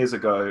 7 years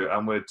ago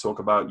and we'd talk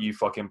about you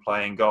fucking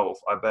playing golf,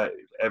 I bet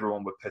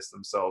everyone would piss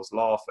themselves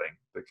laughing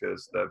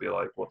because they'd be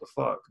like, "What the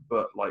fuck?"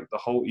 But like the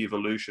whole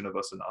evolution of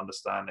us and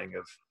understanding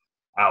of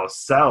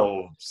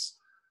ourselves,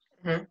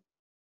 Mm-hmm.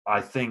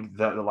 I think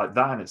that like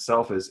that in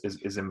itself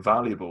is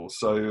invaluable.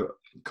 So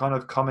kind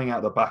of coming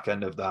out the back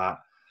end of that,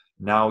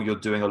 now you're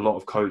doing a lot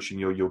of coaching.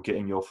 You're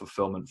getting your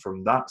fulfillment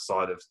from that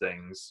side of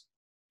things.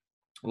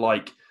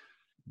 Like,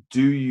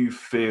 do you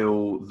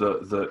feel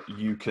that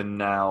you can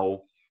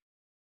now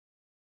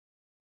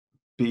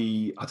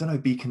be, I don't know,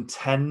 be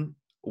content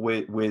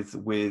with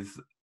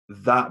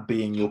that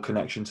being your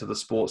connection to the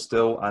sport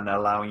still, and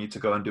allowing you to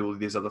go and do all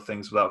these other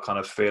things without kind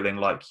of feeling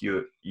like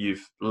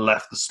you've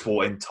left the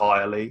sport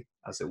entirely,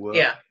 as it were?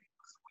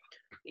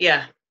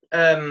 Yeah.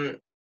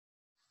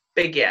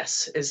 Big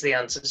yes is the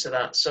answer to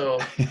that. So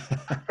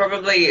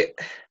probably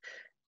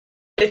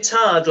it's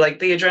hard. Like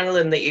the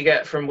adrenaline that you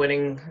get from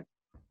winning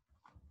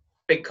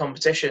big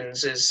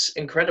competitions is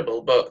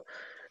incredible. But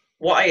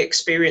what I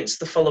experienced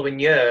the following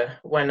year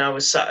when I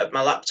was sat at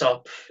my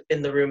laptop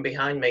in the room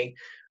behind me,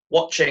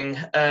 watching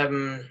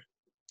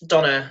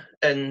Donna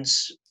and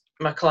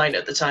my client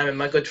at the time and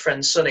my good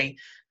friend Sonny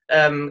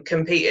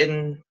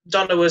competing.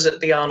 Donna was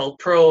at the Arnold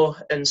Pro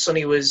and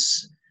Sonny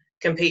was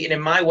competing in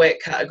my weight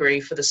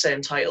category for the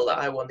same title that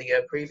I won the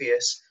year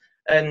previous.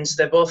 And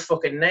they both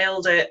fucking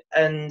nailed it.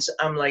 And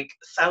I'm like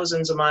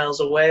thousands of miles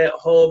away at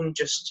home,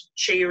 just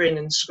cheering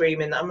and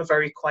screaming. I'm a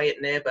very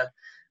quiet neighbour.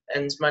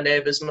 And my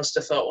neighbours must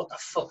have thought, what the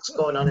fuck's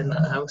going on in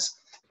that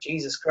house?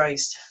 Jesus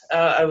Christ.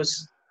 I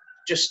was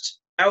just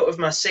out of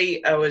my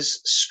seat. I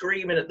was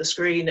screaming at the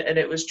screen, and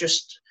it was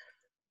just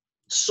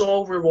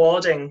so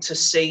rewarding to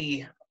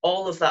see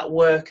all of that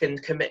work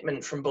and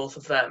commitment from both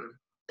of them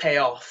pay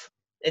off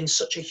in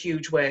such a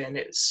huge way. And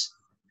it's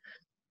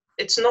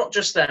not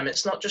just them,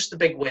 it's not just the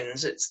big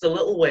wins, it's the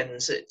little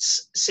wins.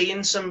 It's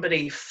seeing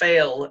somebody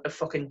fail a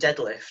fucking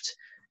deadlift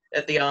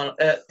at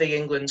the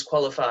England's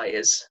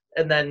qualifiers,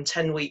 and then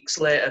 10 weeks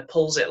later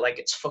pulls it like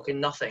it's fucking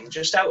nothing,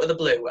 just out of the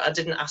blue. I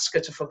didn't ask her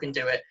to fucking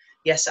do it.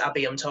 Yes,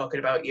 Abby, I'm talking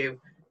about you.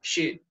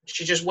 She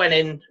just went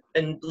in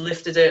and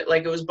lifted it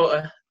like it was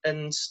butter,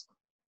 and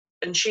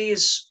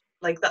she's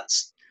like,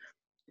 that's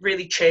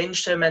really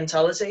changed her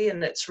mentality,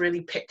 and it's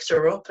really picked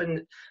her up,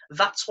 and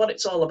that's what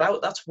it's all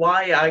about. That's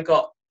why I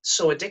got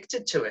so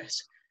addicted to it,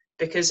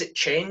 because it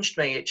changed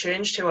me. It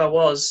changed who I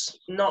was,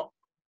 not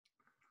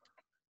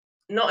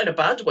in a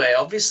bad way,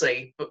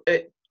 obviously, but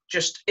it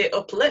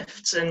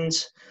uplifts. And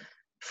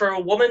for a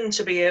woman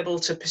to be able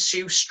to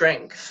pursue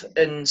strength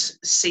and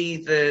see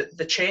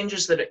the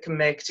changes that it can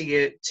make to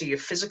your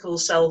physical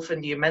self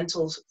and your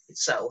mental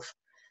self,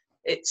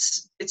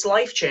 it's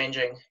life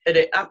changing. And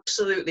it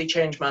absolutely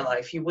changed my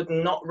life. You would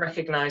not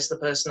recognize the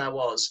person I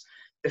was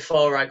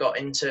before I got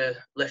into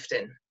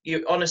lifting.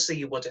 You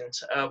wouldn't.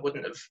 I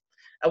wouldn't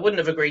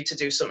have agreed to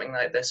do something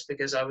like this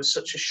because I was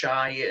such a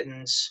shy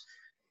and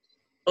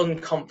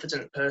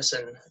unconfident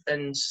person.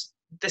 And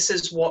this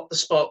is what the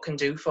sport can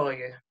do for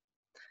you.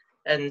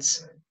 And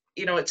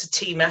it's a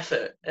team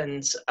effort,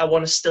 and I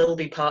want to still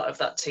be part of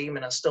that team,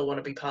 and I still want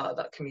to be part of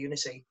that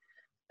community,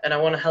 and I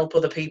want to help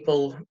other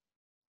people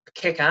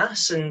kick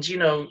ass and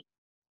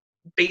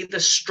be the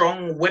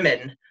strong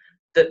women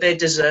that they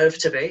deserve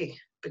to be,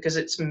 because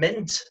it's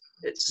mint.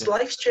 It's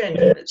life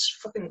changing. It's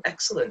fucking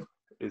excellent.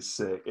 It's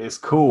sick. It's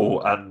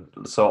cool. And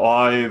so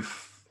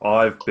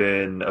I've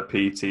been a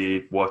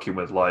PT working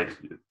with like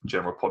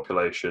general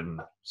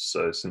population.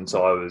 So since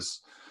I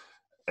was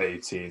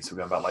 18, so we're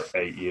going about like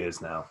 8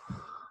 years now.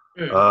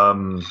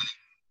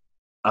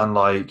 And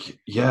like,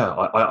 yeah,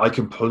 I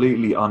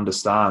completely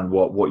understand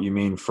what you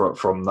mean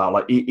from that.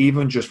 Like,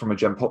 even just from a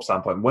Gen Pop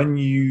standpoint, when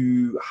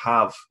you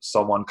have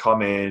someone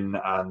come in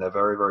and they're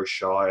very, very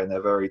shy and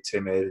they're very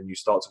timid, and you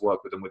start to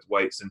work with them with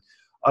weights, and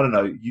I don't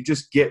know, you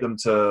just get them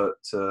to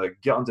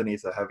get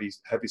underneath a heavy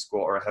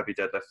squat or a heavy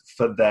deadlift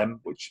for them,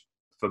 which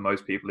for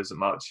most people isn't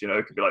much.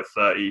 It could be like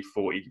 30,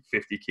 40,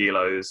 50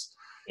 kilos.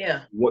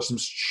 Yeah. You watch them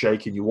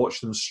shaking, you watch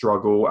them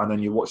struggle, and then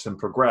you watch them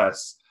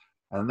progress.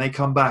 And they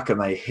come back and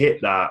they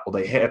hit that, or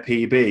they hit a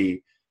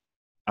PB,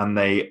 and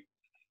they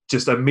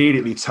just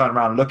immediately turn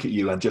around and look at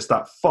you, and just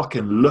that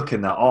fucking look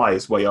in their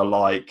eyes where you're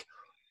like,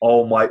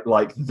 oh my,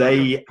 like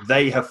they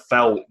have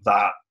felt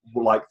that,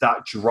 like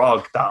that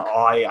drug that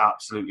I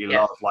absolutely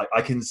love. Like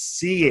I can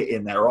see it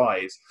in their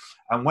eyes.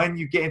 And when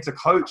you get into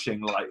coaching,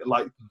 like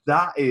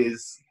that's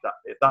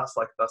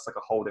like a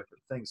whole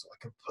different thing. So I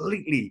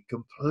completely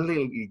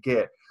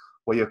get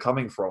where you're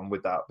coming from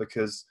with that,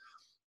 because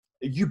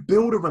you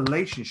build a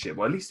relationship,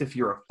 or at least if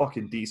you're a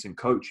fucking decent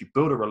coach, you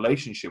build a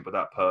relationship with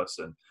that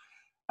person,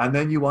 and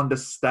then you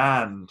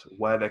understand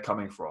where they're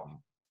coming from,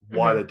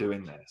 why they're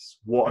doing this,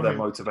 what are their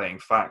motivating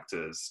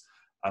factors,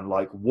 and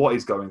like what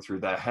is going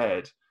through their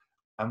head.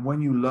 And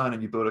when you learn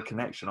and you build a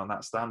connection on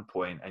that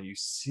standpoint, and you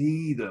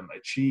see them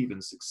achieve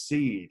and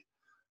succeed,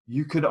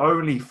 you could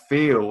only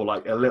feel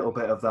like a little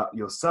bit of that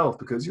yourself,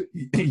 because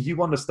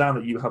you understand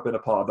that you have been a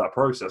part of that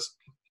process.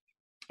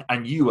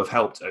 And you have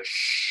helped a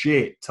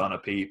shit ton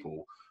of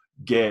people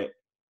get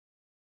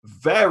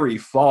very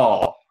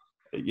far,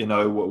 you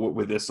know,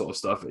 with this sort of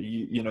stuff.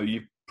 You know,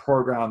 you've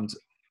programmed,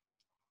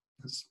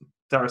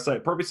 dare I say,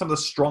 probably some of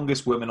the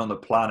strongest women on the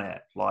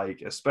planet,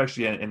 like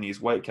especially in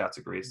these weight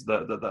categories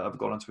that have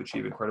gone on to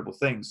achieve incredible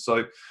things.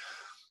 So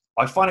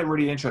I find it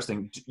really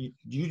interesting. Do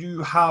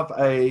you have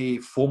a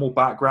formal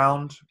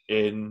background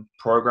in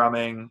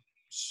programming,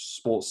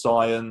 sports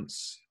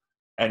science,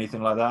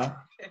 anything like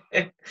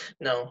that?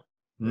 No.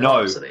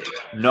 No, Absolutely.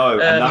 no,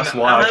 and that's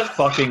why I have,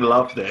 fucking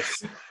love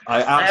this. I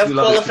I have absolutely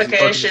love this because you've broken the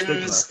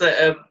qualifications stigma.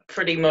 that are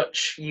pretty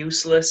much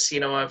useless.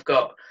 You know, I've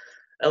got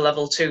a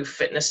level 2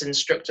 fitness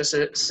instructor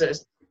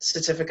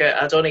certificate.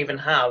 I don't even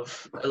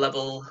have a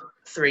level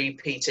 3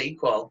 PT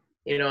qual.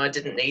 You know, I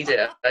didn't need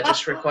it. I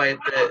just required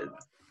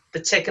the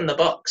tick in the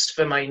box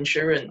for my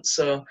insurance.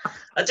 So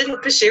I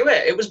didn't pursue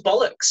it. It was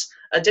bollocks.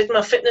 I did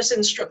my fitness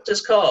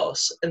instructor's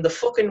course, and the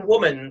fucking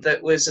woman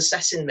that was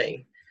assessing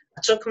me,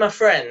 I took my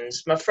friend.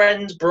 My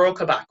friend broke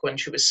her back when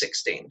she was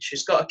 16.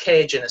 She's got a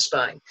cage in her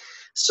spine.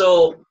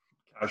 So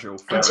Casual,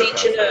 I'm very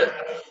teaching casual.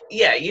 her,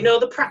 yeah, you know,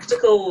 the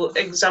practical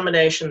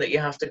examination that you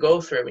have to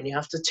go through and you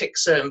have to tick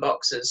certain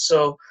boxes.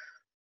 So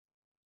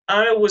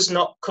I was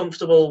not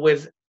comfortable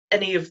with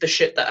any of the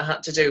shit that I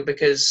had to do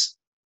because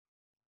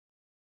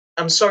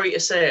I'm sorry to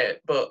say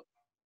it, but,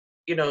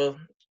 you know,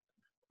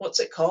 what's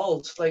it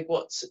called? Like,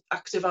 what's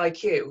active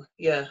IQ?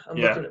 Yeah, I'm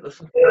Yeah, looking at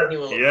the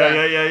manual up yeah,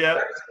 there. yeah, yeah,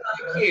 yeah.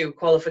 Active IQ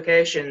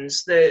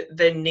qualifications,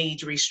 they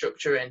need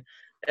restructuring.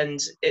 And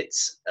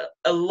it's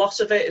a lot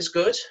of it is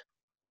good,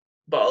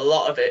 but a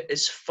lot of it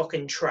is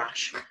fucking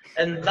trash.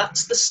 And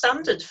that's the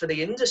standard for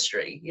the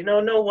industry. You know,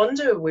 no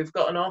wonder we've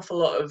got an awful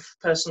lot of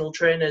personal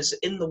trainers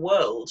in the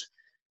world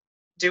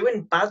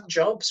doing bad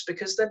jobs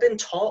because they've been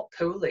taught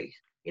poorly.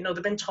 You know,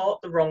 they've been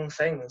taught the wrong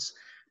things.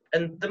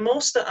 And the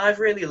most that I've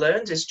really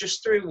learned is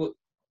just through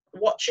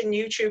watching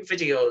YouTube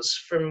videos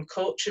from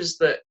coaches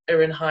that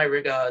are in high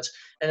regard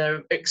and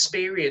are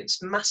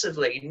experienced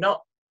massively,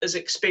 not as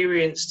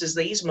experienced as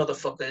these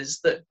motherfuckers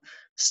that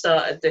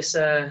started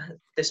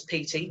this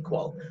PT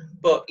qual,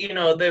 but you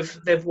know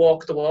they've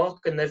walked the walk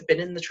and they've been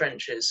in the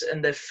trenches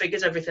and they've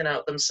figured everything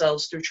out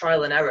themselves through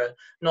trial and error,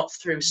 not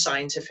through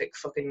scientific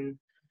fucking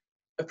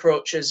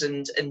approaches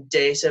and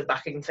data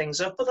backing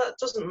things up. But that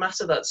doesn't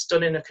matter. That's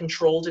done in a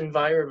controlled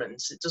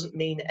environment. It doesn't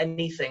mean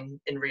anything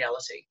in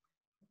reality.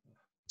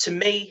 To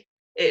me,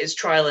 it is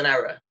trial and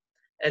error.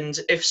 And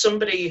if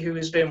somebody who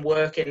has been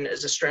working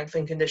as a strength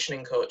and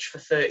conditioning coach for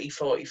 30,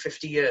 40,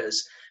 50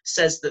 years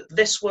says that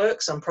this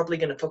works, I'm probably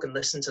going to fucking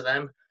listen to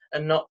them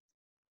and not,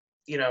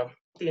 you know,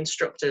 the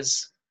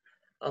instructors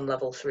on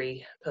level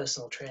 3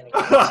 personal training.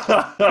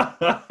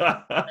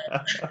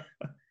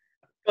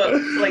 But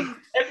like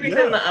everything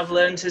Yeah, that I've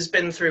learned has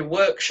been through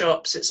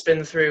workshops. It's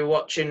been through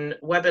watching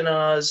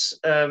webinars,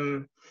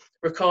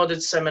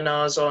 recorded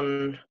seminars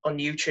on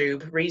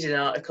YouTube, reading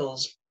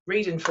articles,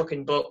 reading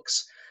fucking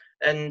books,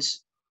 and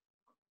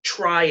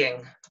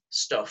trying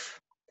stuff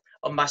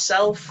on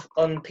myself,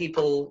 on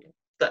people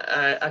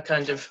that I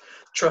kind of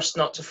trust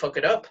not to fuck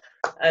it up.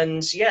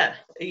 And yeah,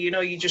 you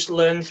know, you just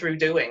learn through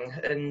doing,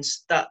 and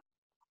that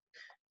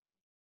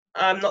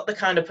I'm not the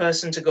kind of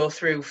person to go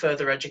through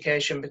further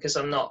education because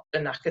I'm not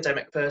an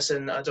academic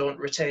person. I don't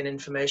retain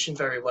information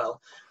very well,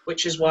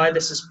 which is why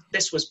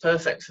this was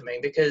perfect for me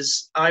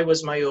because I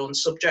was my own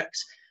subject.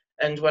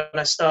 And when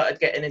I started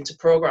getting into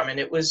programming,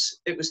 it was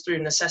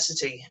through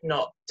necessity,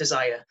 not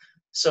desire.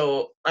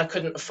 So I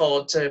couldn't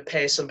afford to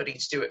pay somebody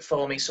to do it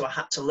for me, so I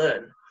had to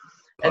learn.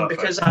 And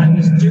perfect. because I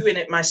was doing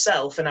it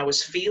myself and I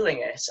was feeling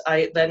it,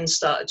 I then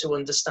started to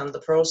understand the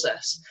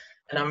process.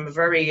 And I'm a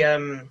very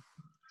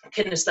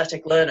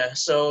kinesthetic learner,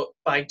 so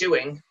by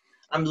doing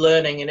I'm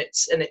learning and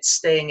it's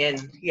staying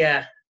in.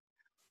 Yeah,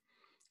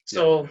 Yeah.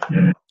 so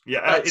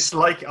Yeah, it's that's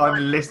like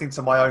I'm listening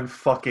to my own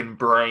fucking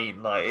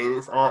brain. Like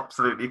it's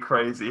absolutely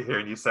crazy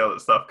hearing you say all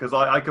that stuff because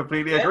I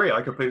completely yeah, agree.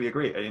 I completely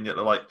agree. And yet,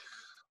 like,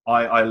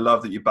 I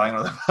love that you bang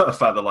on the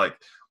fact that, like,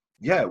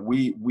 yeah,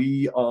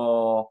 we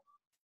are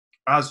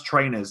as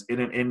trainers in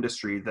an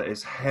industry that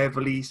is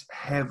heavily,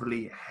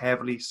 heavily,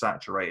 heavily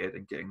saturated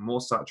and getting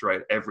more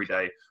saturated every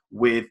day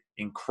with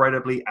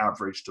incredibly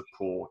average to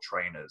poor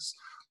trainers.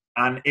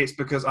 And it's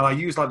because, and I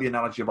use like the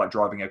analogy of like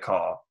driving a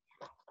car.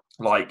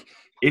 Like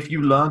if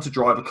you learn to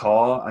drive a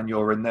car and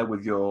you're in there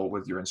with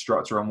your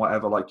instructor and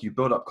whatever, like you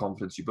build up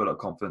confidence,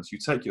 you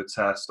take your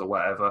test or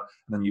whatever,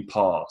 and then you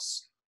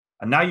pass.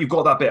 And now you've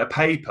got that bit of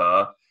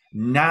paper.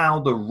 Now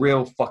the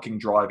real fucking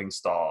driving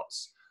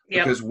starts.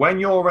 yep, Because when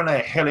you're in a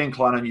hill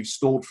incline and you've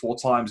stalled 4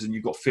 times and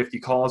you've got 50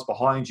 cars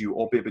behind you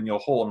or bibbing your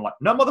horn, like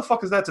no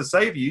motherfucker's there to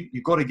save you.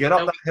 You've got to get up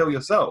nope, that hill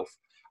yourself.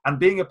 And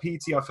being a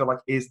PT, I feel like,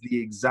 is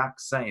the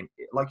exact same.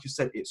 Like you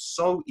said, it's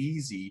so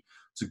easy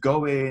to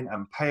go in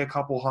and pay a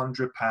couple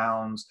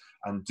 £100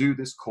 and do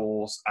this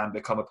course and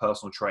become a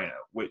personal trainer,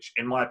 which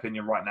in my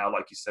opinion right now,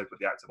 like you said, with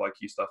the active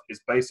IQ stuff,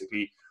 is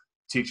basically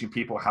teaching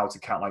people how to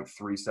count like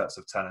 3 sets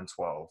of 10 and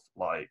 12.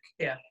 Like,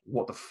 yeah,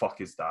 what the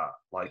fuck is that?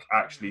 Like,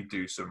 actually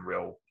do some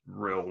real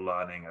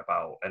learning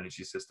about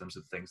energy systems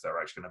and things that are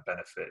actually going to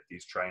benefit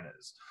these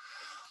trainers.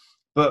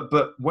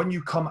 But when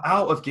you come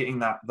out of getting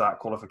that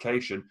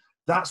qualification,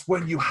 that's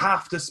when you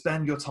have to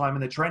spend your time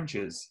in the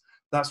trenches.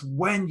 That's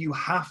when you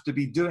have to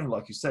be doing,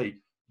 like you say,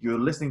 you're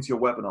listening to your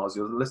webinars,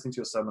 you're listening to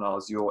your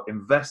seminars, you're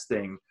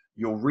investing,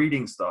 you're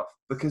reading stuff,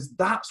 because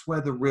that's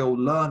where the real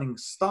learning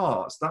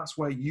starts. That's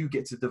where you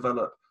get to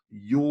develop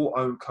your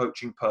own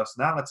coaching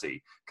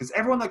personality. Because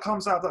everyone that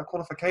comes out of that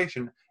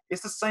qualification,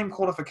 it's the same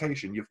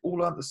qualification. You've all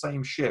learned the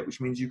same shit, which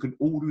means you can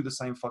all do the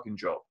same fucking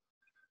job.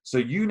 So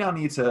you now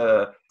need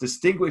to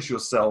distinguish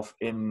yourself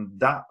in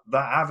that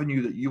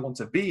avenue that you want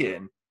to be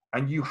in.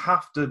 And you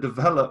have to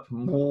develop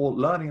more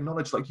learning and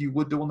knowledge like you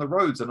would do on the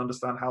roads, and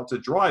understand how to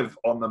drive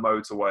on the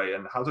motorway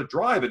and how to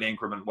drive in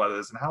inclement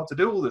weathers and how to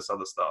do all this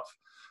other stuff.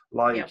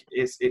 Like,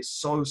 it's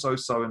so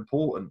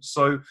important.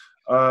 So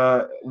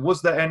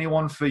was there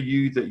anyone for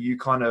you that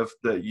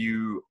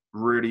you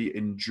really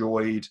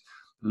enjoyed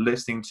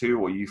listening to,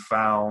 or you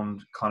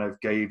found kind of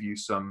gave you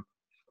some,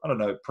 I don't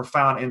know,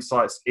 profound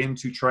insights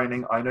into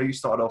training? I know you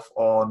started off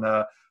on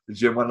the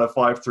Jim Wendler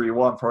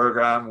 531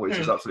 program, which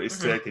is absolutely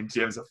sick, and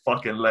Jim's a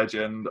fucking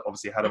legend.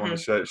 Obviously had him on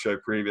the show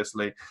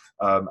previously,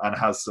 and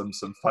has some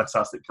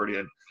fantastic,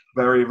 brilliant,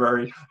 very,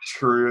 very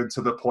true and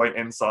to the point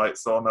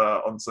insights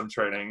on some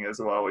training as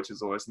well, which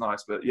is always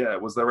nice. But yeah,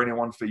 was there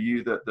anyone for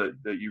you that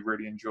you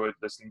really enjoyed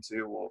listening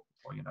to, or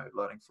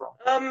learning from?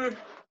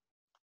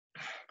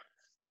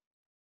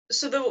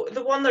 So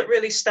the one that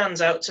really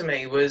stands out to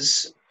me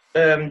was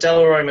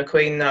Delroy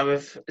McQueen.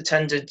 I've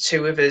attended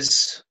 2 of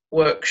his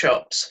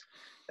workshops,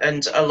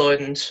 and I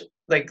learned,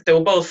 like, they were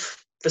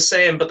both the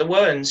same, but they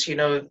weren't.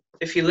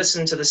 If you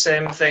listen to the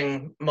same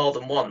thing more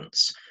than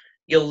once,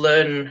 you'll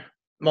learn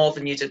more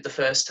than you did the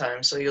first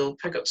time, so you'll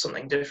pick up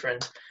something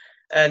different.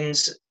 And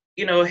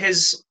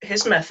his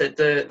method,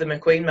 the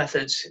McQueen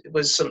method,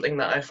 was something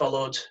that I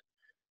followed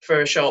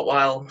for a short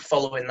while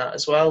following that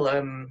as well.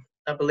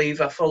 I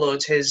believe I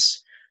followed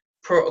his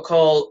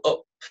protocol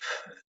up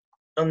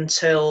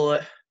until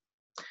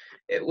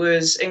it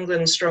was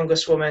England's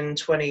Strongest Woman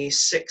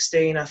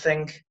 2016, I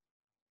think.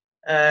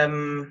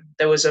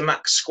 There was a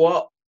max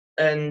squat,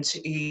 and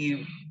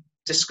he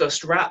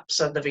discussed wraps.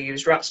 I'd never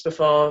used wraps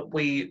before.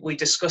 We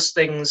discussed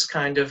things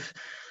kind of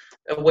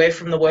away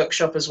from the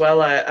workshop as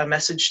well. I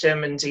messaged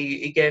him, and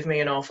he gave me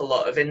an awful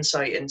lot of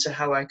insight into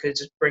how I could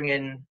bring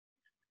in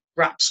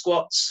wrap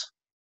squats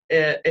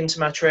into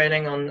my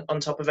training on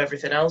top of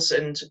everything else.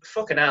 And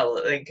fucking hell,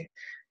 like,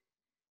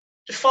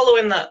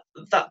 following that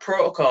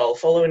protocol,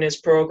 following his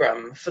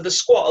program, for the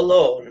squat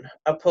alone,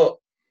 I put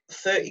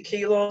 30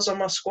 kilos on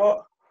my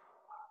squat.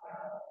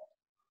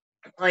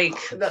 Like,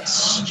 that's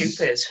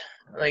stupid.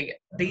 Like,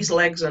 these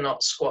legs are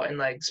not squatting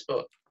legs,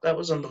 but that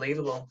was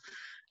unbelievable.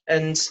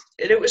 And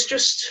it was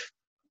just,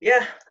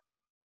 yeah,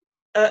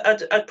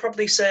 I'd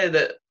probably say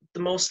that the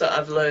most that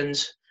I've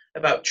learned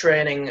about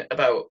training,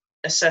 about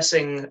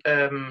assessing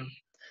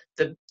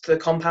the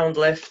compound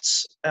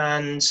lifts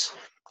and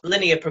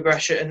linear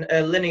progression,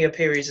 linear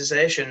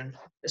periodization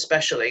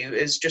especially,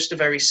 is just a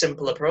very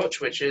simple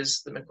approach, which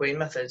is the McQueen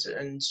method.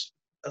 And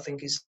I think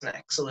he's an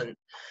excellent,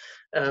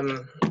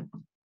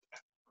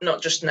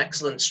 not just an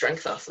excellent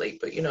strength athlete,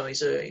 but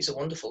he's a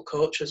wonderful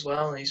coach as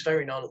well. And he's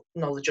very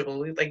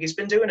knowledgeable. Like, he's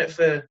been doing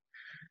it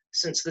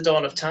since the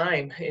dawn of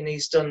time, and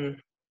he's done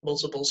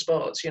multiple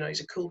sports. He's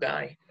a cool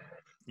guy.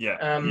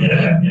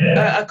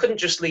 Yeah. I couldn't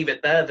just leave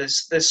it there.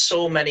 There's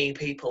so many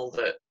people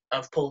that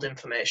I've pulled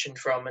information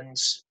from, and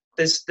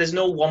there's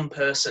no one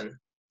person.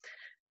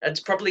 I'd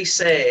probably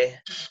say,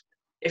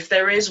 if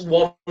there is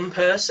one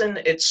person,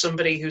 it's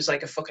somebody who's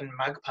like a fucking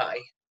magpie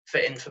for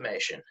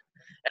information.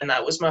 And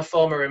that was my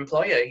former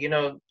employer.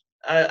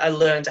 I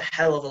learned a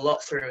hell of a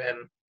lot through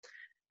him,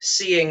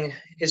 seeing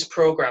his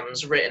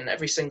programs written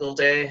every single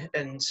day.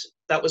 And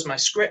that was my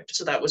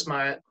script. That was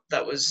my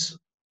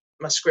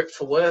script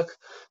for work.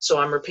 So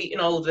I'm repeating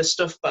all of this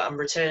stuff, but I'm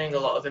retaining a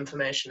lot of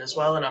information as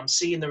well. And I'm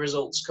seeing the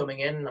results coming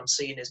in, and I'm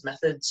seeing his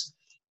methods.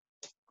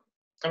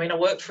 I mean, I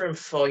worked for him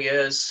for 4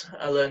 years.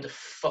 I learned a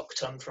fuck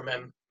ton from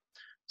him.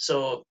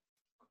 So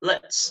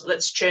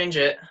let's change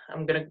it.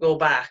 I'm going to go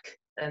back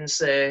and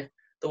say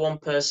the one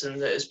person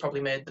that has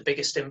probably made the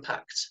biggest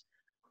impact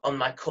on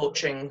my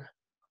coaching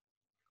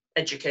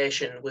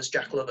education was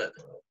Jack Lovett.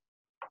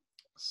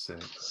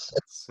 Sick.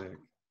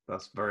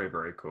 That's very,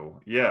 very cool.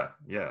 Yeah.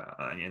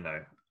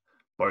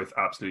 Both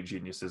absolute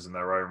geniuses in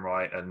their own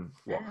right. And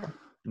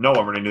no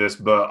one really knew this,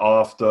 but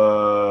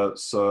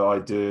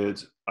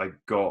I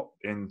got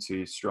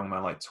into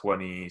strongman like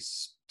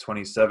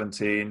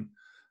 2017.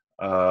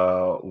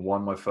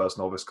 Won my first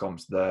novice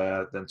comps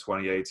there. Then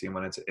 2018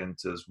 went into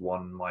inters,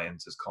 won my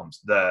inters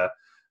comps there.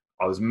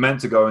 I was meant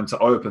to go into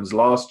opens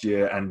last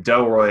year, and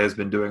Delroy has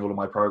been doing all of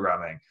my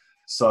programming.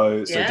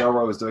 So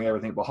Delroy was doing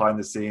everything behind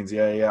the scenes.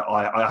 Yeah.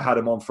 I had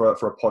him on for a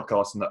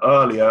podcast in the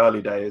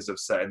early days of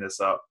setting this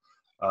up.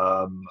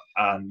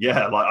 And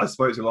yeah, like, I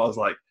spoke to him, I was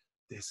like,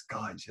 this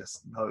guy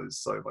just knows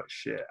so much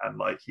shit. And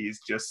like, he's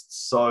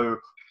just so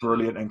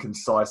brilliant and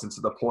concise and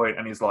to the point.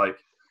 And he's like,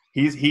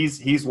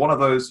 he's one of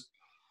those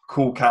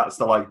cool cats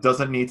that like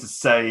doesn't need to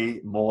say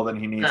more than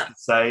he needs to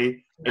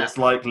say. It's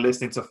like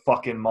listening to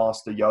fucking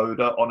Master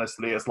Yoda.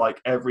 Honestly, it's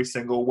like every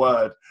single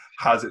word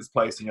has its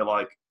place, and you're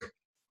like,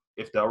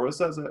 if Delroy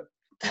says it,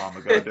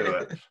 I'm gonna do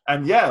it.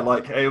 And yeah,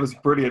 like it was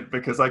brilliant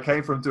because I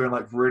came from doing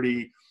like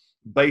really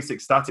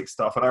basic static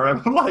stuff, and I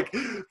remember like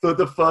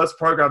the first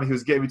program he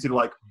was getting me to do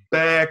like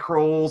bear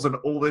crawls and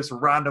all this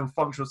random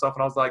functional stuff,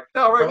 and I was like,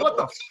 Delroy, what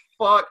the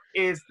fuck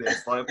is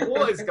this? Like,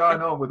 what is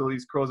going on with all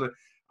these crawls?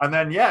 And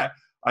then yeah,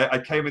 I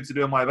came into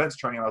doing my events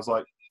training, and I was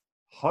like,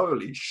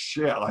 holy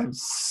shit, I'm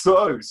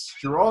so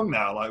strong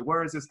now. Like,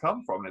 where has this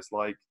come from? And it's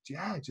like,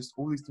 yeah, just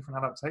all these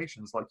different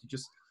adaptations. Like,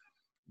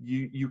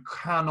 you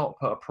cannot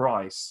put a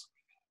price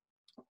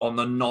on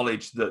the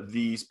knowledge that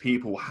these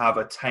people have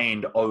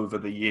attained over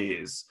the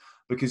years.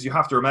 Because you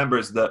have to remember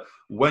is that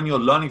when you're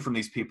learning from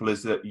these people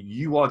is that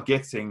you are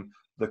getting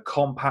the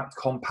compact,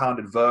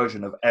 compounded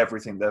version of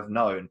everything they've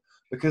known.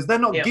 Because they're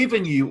not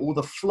giving you all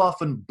the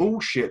fluff and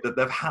bullshit that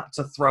they've had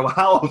to throw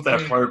out of their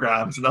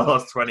programs in the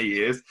last 20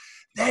 years.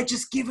 They're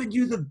just giving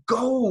you the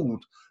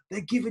gold. They're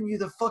giving you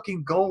the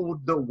fucking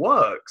gold that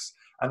works.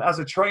 And as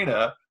a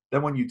trainer,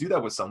 then when you do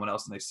that with someone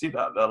else and they see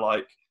that, they're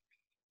like,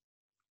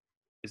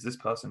 is this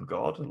person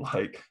God?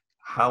 Like,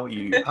 how are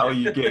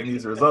you getting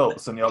these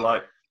results? And you're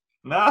like,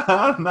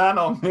 nah,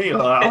 not me.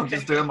 Like, I'm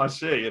just doing my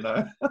shit, you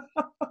know?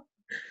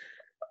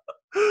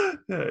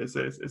 Yeah,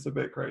 it's a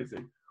bit crazy.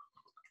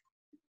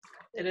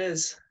 It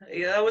is.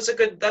 Yeah,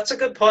 that's a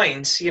good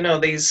point. You know,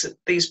 these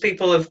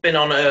people have been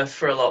on Earth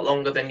for a lot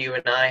longer than you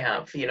and I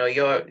have. You know,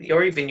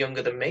 you're even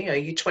younger than me. Are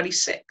you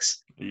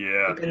 26?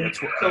 Yeah,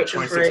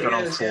 coaching 26 for 8 going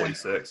on years,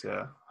 46,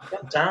 yeah.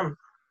 God damn.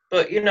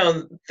 But you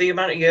know, the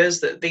amount of years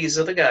that these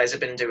other guys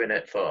have been doing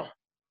it for,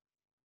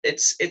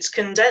 it's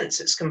condensed,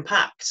 it's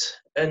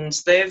compact, and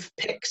they've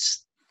picked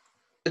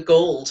the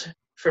gold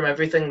from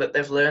everything that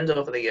they've learned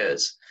over the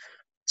years.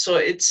 So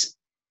it's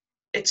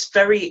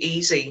very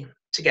easy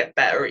to get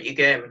better at your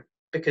game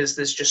because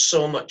there's just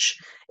so much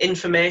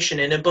information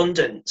in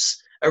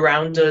abundance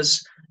around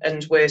us,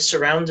 and we're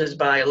surrounded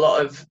by a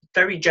lot of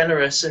very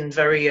generous and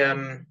very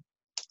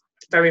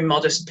very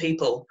modest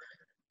people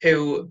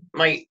who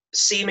might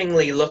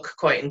seemingly look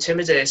quite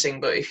intimidating,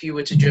 but if you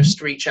were to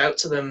just reach out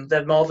to them,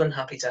 they're more than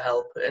happy to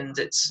help. And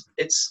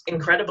it's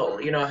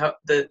incredible, you know, how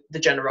the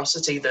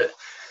generosity that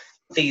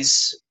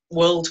these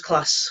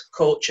world-class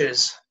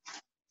coaches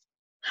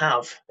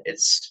have.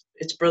 It's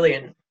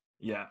brilliant.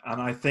 Yeah,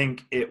 and I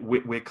think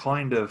we're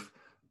kind of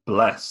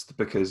blessed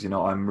because, you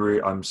know,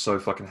 I'm so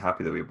fucking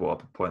happy that we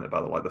brought up a point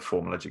about like the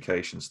formal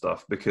education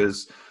stuff,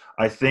 because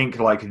I think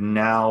like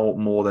now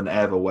more than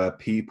ever where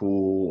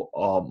people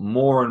are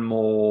more and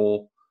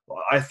more,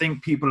 I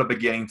think people are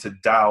beginning to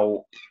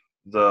doubt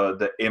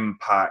the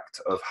impact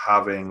of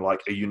having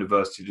like a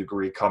university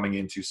degree coming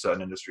into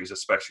certain industries,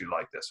 especially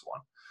like this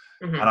one.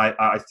 Mm-hmm. And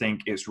I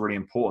think it's really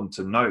important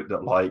to note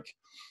that like,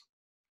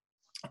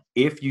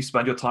 if you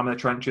spend your time in the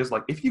trenches,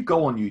 like if you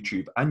go on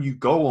YouTube and you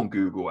go on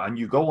Google and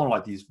you go on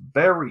like these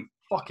very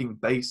fucking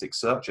basic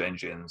search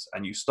engines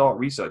and you start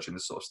researching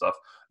this sort of stuff,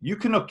 you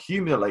can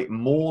accumulate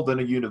more than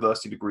a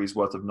university degree's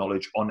worth of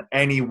knowledge on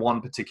any one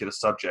particular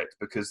subject,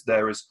 because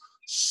there is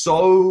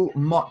so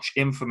much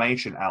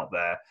information out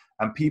there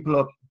and people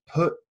are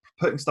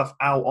putting stuff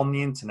out on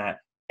the internet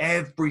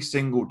every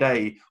single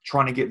day,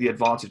 trying to get the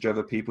advantage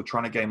over people,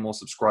 trying to gain more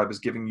subscribers,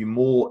 giving you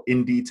more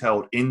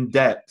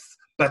in-depth,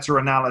 better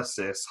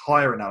analysis,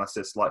 higher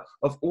analysis, like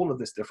of all of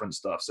this different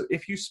stuff. So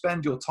if you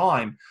spend your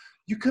time,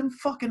 you can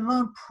fucking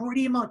learn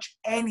pretty much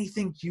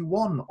anything you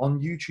want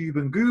on YouTube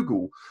and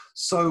Google.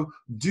 So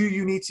do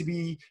you need to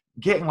be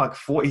getting like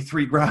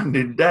 43 grand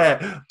in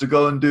debt to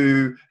go and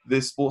do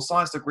this sports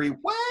science degree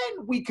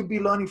when we could be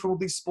learning from all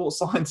these sports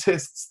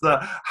scientists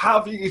that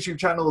have YouTube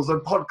channels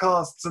and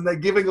podcasts and they're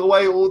giving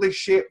away all this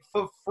shit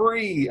for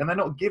free and they're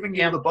not giving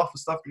you all the buffer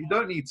stuff that you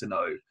don't need to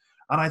know?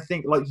 And I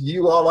think like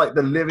you are like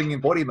the living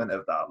embodiment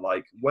of that.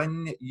 Like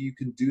when you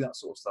can do that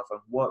sort of stuff and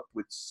work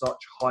with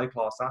such high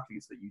class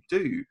athletes that you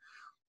do,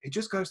 it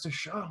just goes to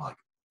show like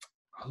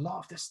a lot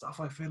of this stuff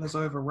I feel is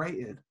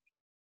overrated.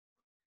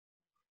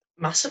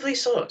 Massively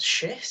so.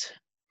 Shit.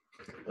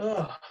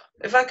 Oh,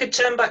 if I could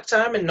turn back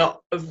time and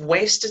not have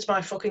wasted my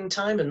fucking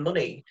time and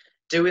money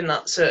doing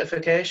that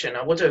certification,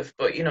 I would have.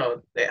 But you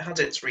know, it had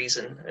its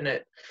reason,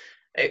 and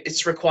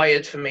it's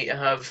required for me to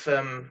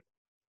have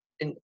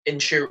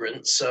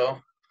insurance. So,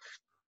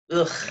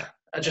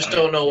 I just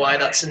don't know why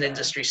that's an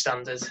industry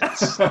standard.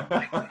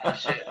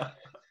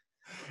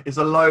 It's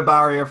a low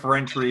barrier for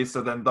entry,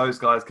 so then those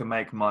guys can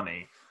make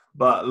money.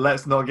 But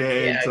let's not get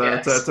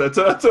into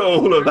to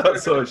all of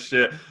that sort of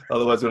shit.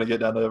 Otherwise, we're going to get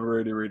down a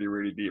really, really,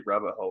 really deep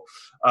rabbit hole.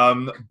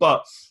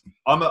 But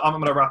I'm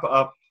going to wrap it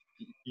up.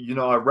 You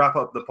know, I wrap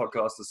up the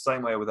podcast the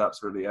same way with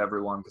absolutely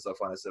everyone because I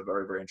find it's a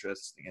very, very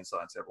interesting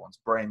insight into everyone's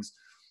brains.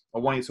 I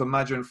want you to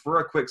imagine for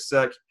a quick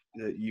sec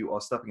that you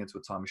are stepping into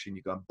a time machine.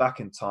 You're going back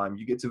in time.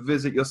 You get to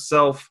visit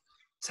yourself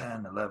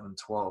 10, 11,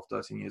 12,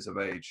 13 years of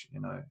age,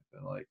 you know,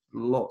 like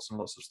lots and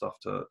lots of stuff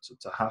to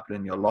happen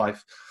in your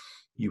life.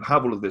 you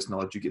have all of this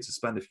knowledge, you get to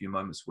spend a few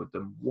moments with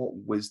them. What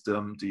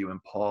wisdom do you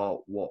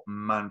impart? What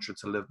mantra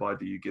to live by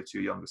do you give to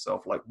your younger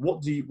self? Like,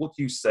 what do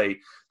you say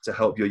to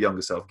help your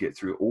younger self get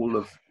through all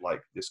of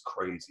like this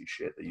crazy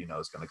shit that you know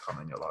is going to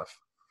come in your life?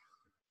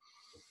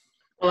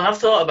 Well, I've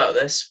thought about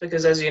this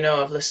because, as you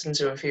know, I've listened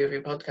to a few of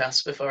your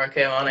podcasts before I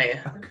came on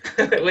here,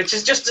 which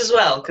is just as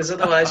well, because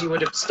otherwise you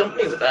would have stumped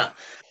me with that.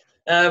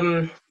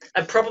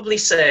 I'd probably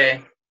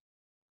say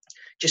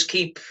just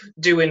keep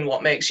doing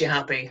what makes you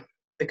happy,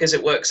 because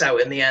it works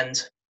out in the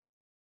end.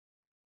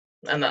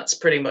 And that's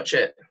pretty much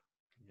it.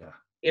 Yeah.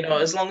 You know,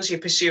 as long as you're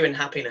pursuing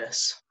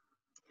happiness,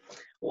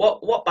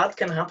 what bad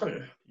can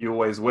happen? You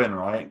always win,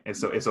 right?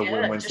 It's a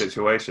win-win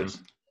situation.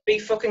 Be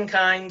fucking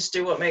kind,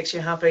 do what makes you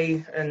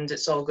happy, and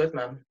it's all good,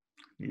 man.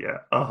 Yeah,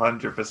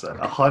 100%.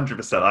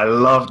 100%. I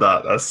love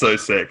that. That's so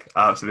sick.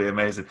 Absolutely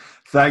amazing.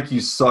 Thank you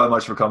so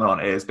much for coming on.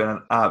 It's been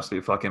an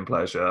absolute fucking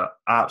pleasure.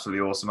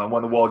 Absolutely awesome. And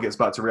when the world gets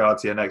back to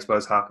reality and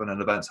expos happen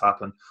and events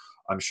happen,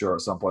 I'm sure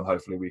at some point,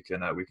 hopefully, we can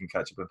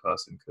catch up in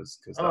person because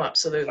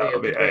absolutely, that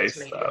would be ace.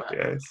 That would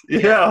be ace.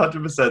 Yeah,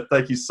 100%.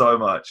 Thank you so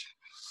much.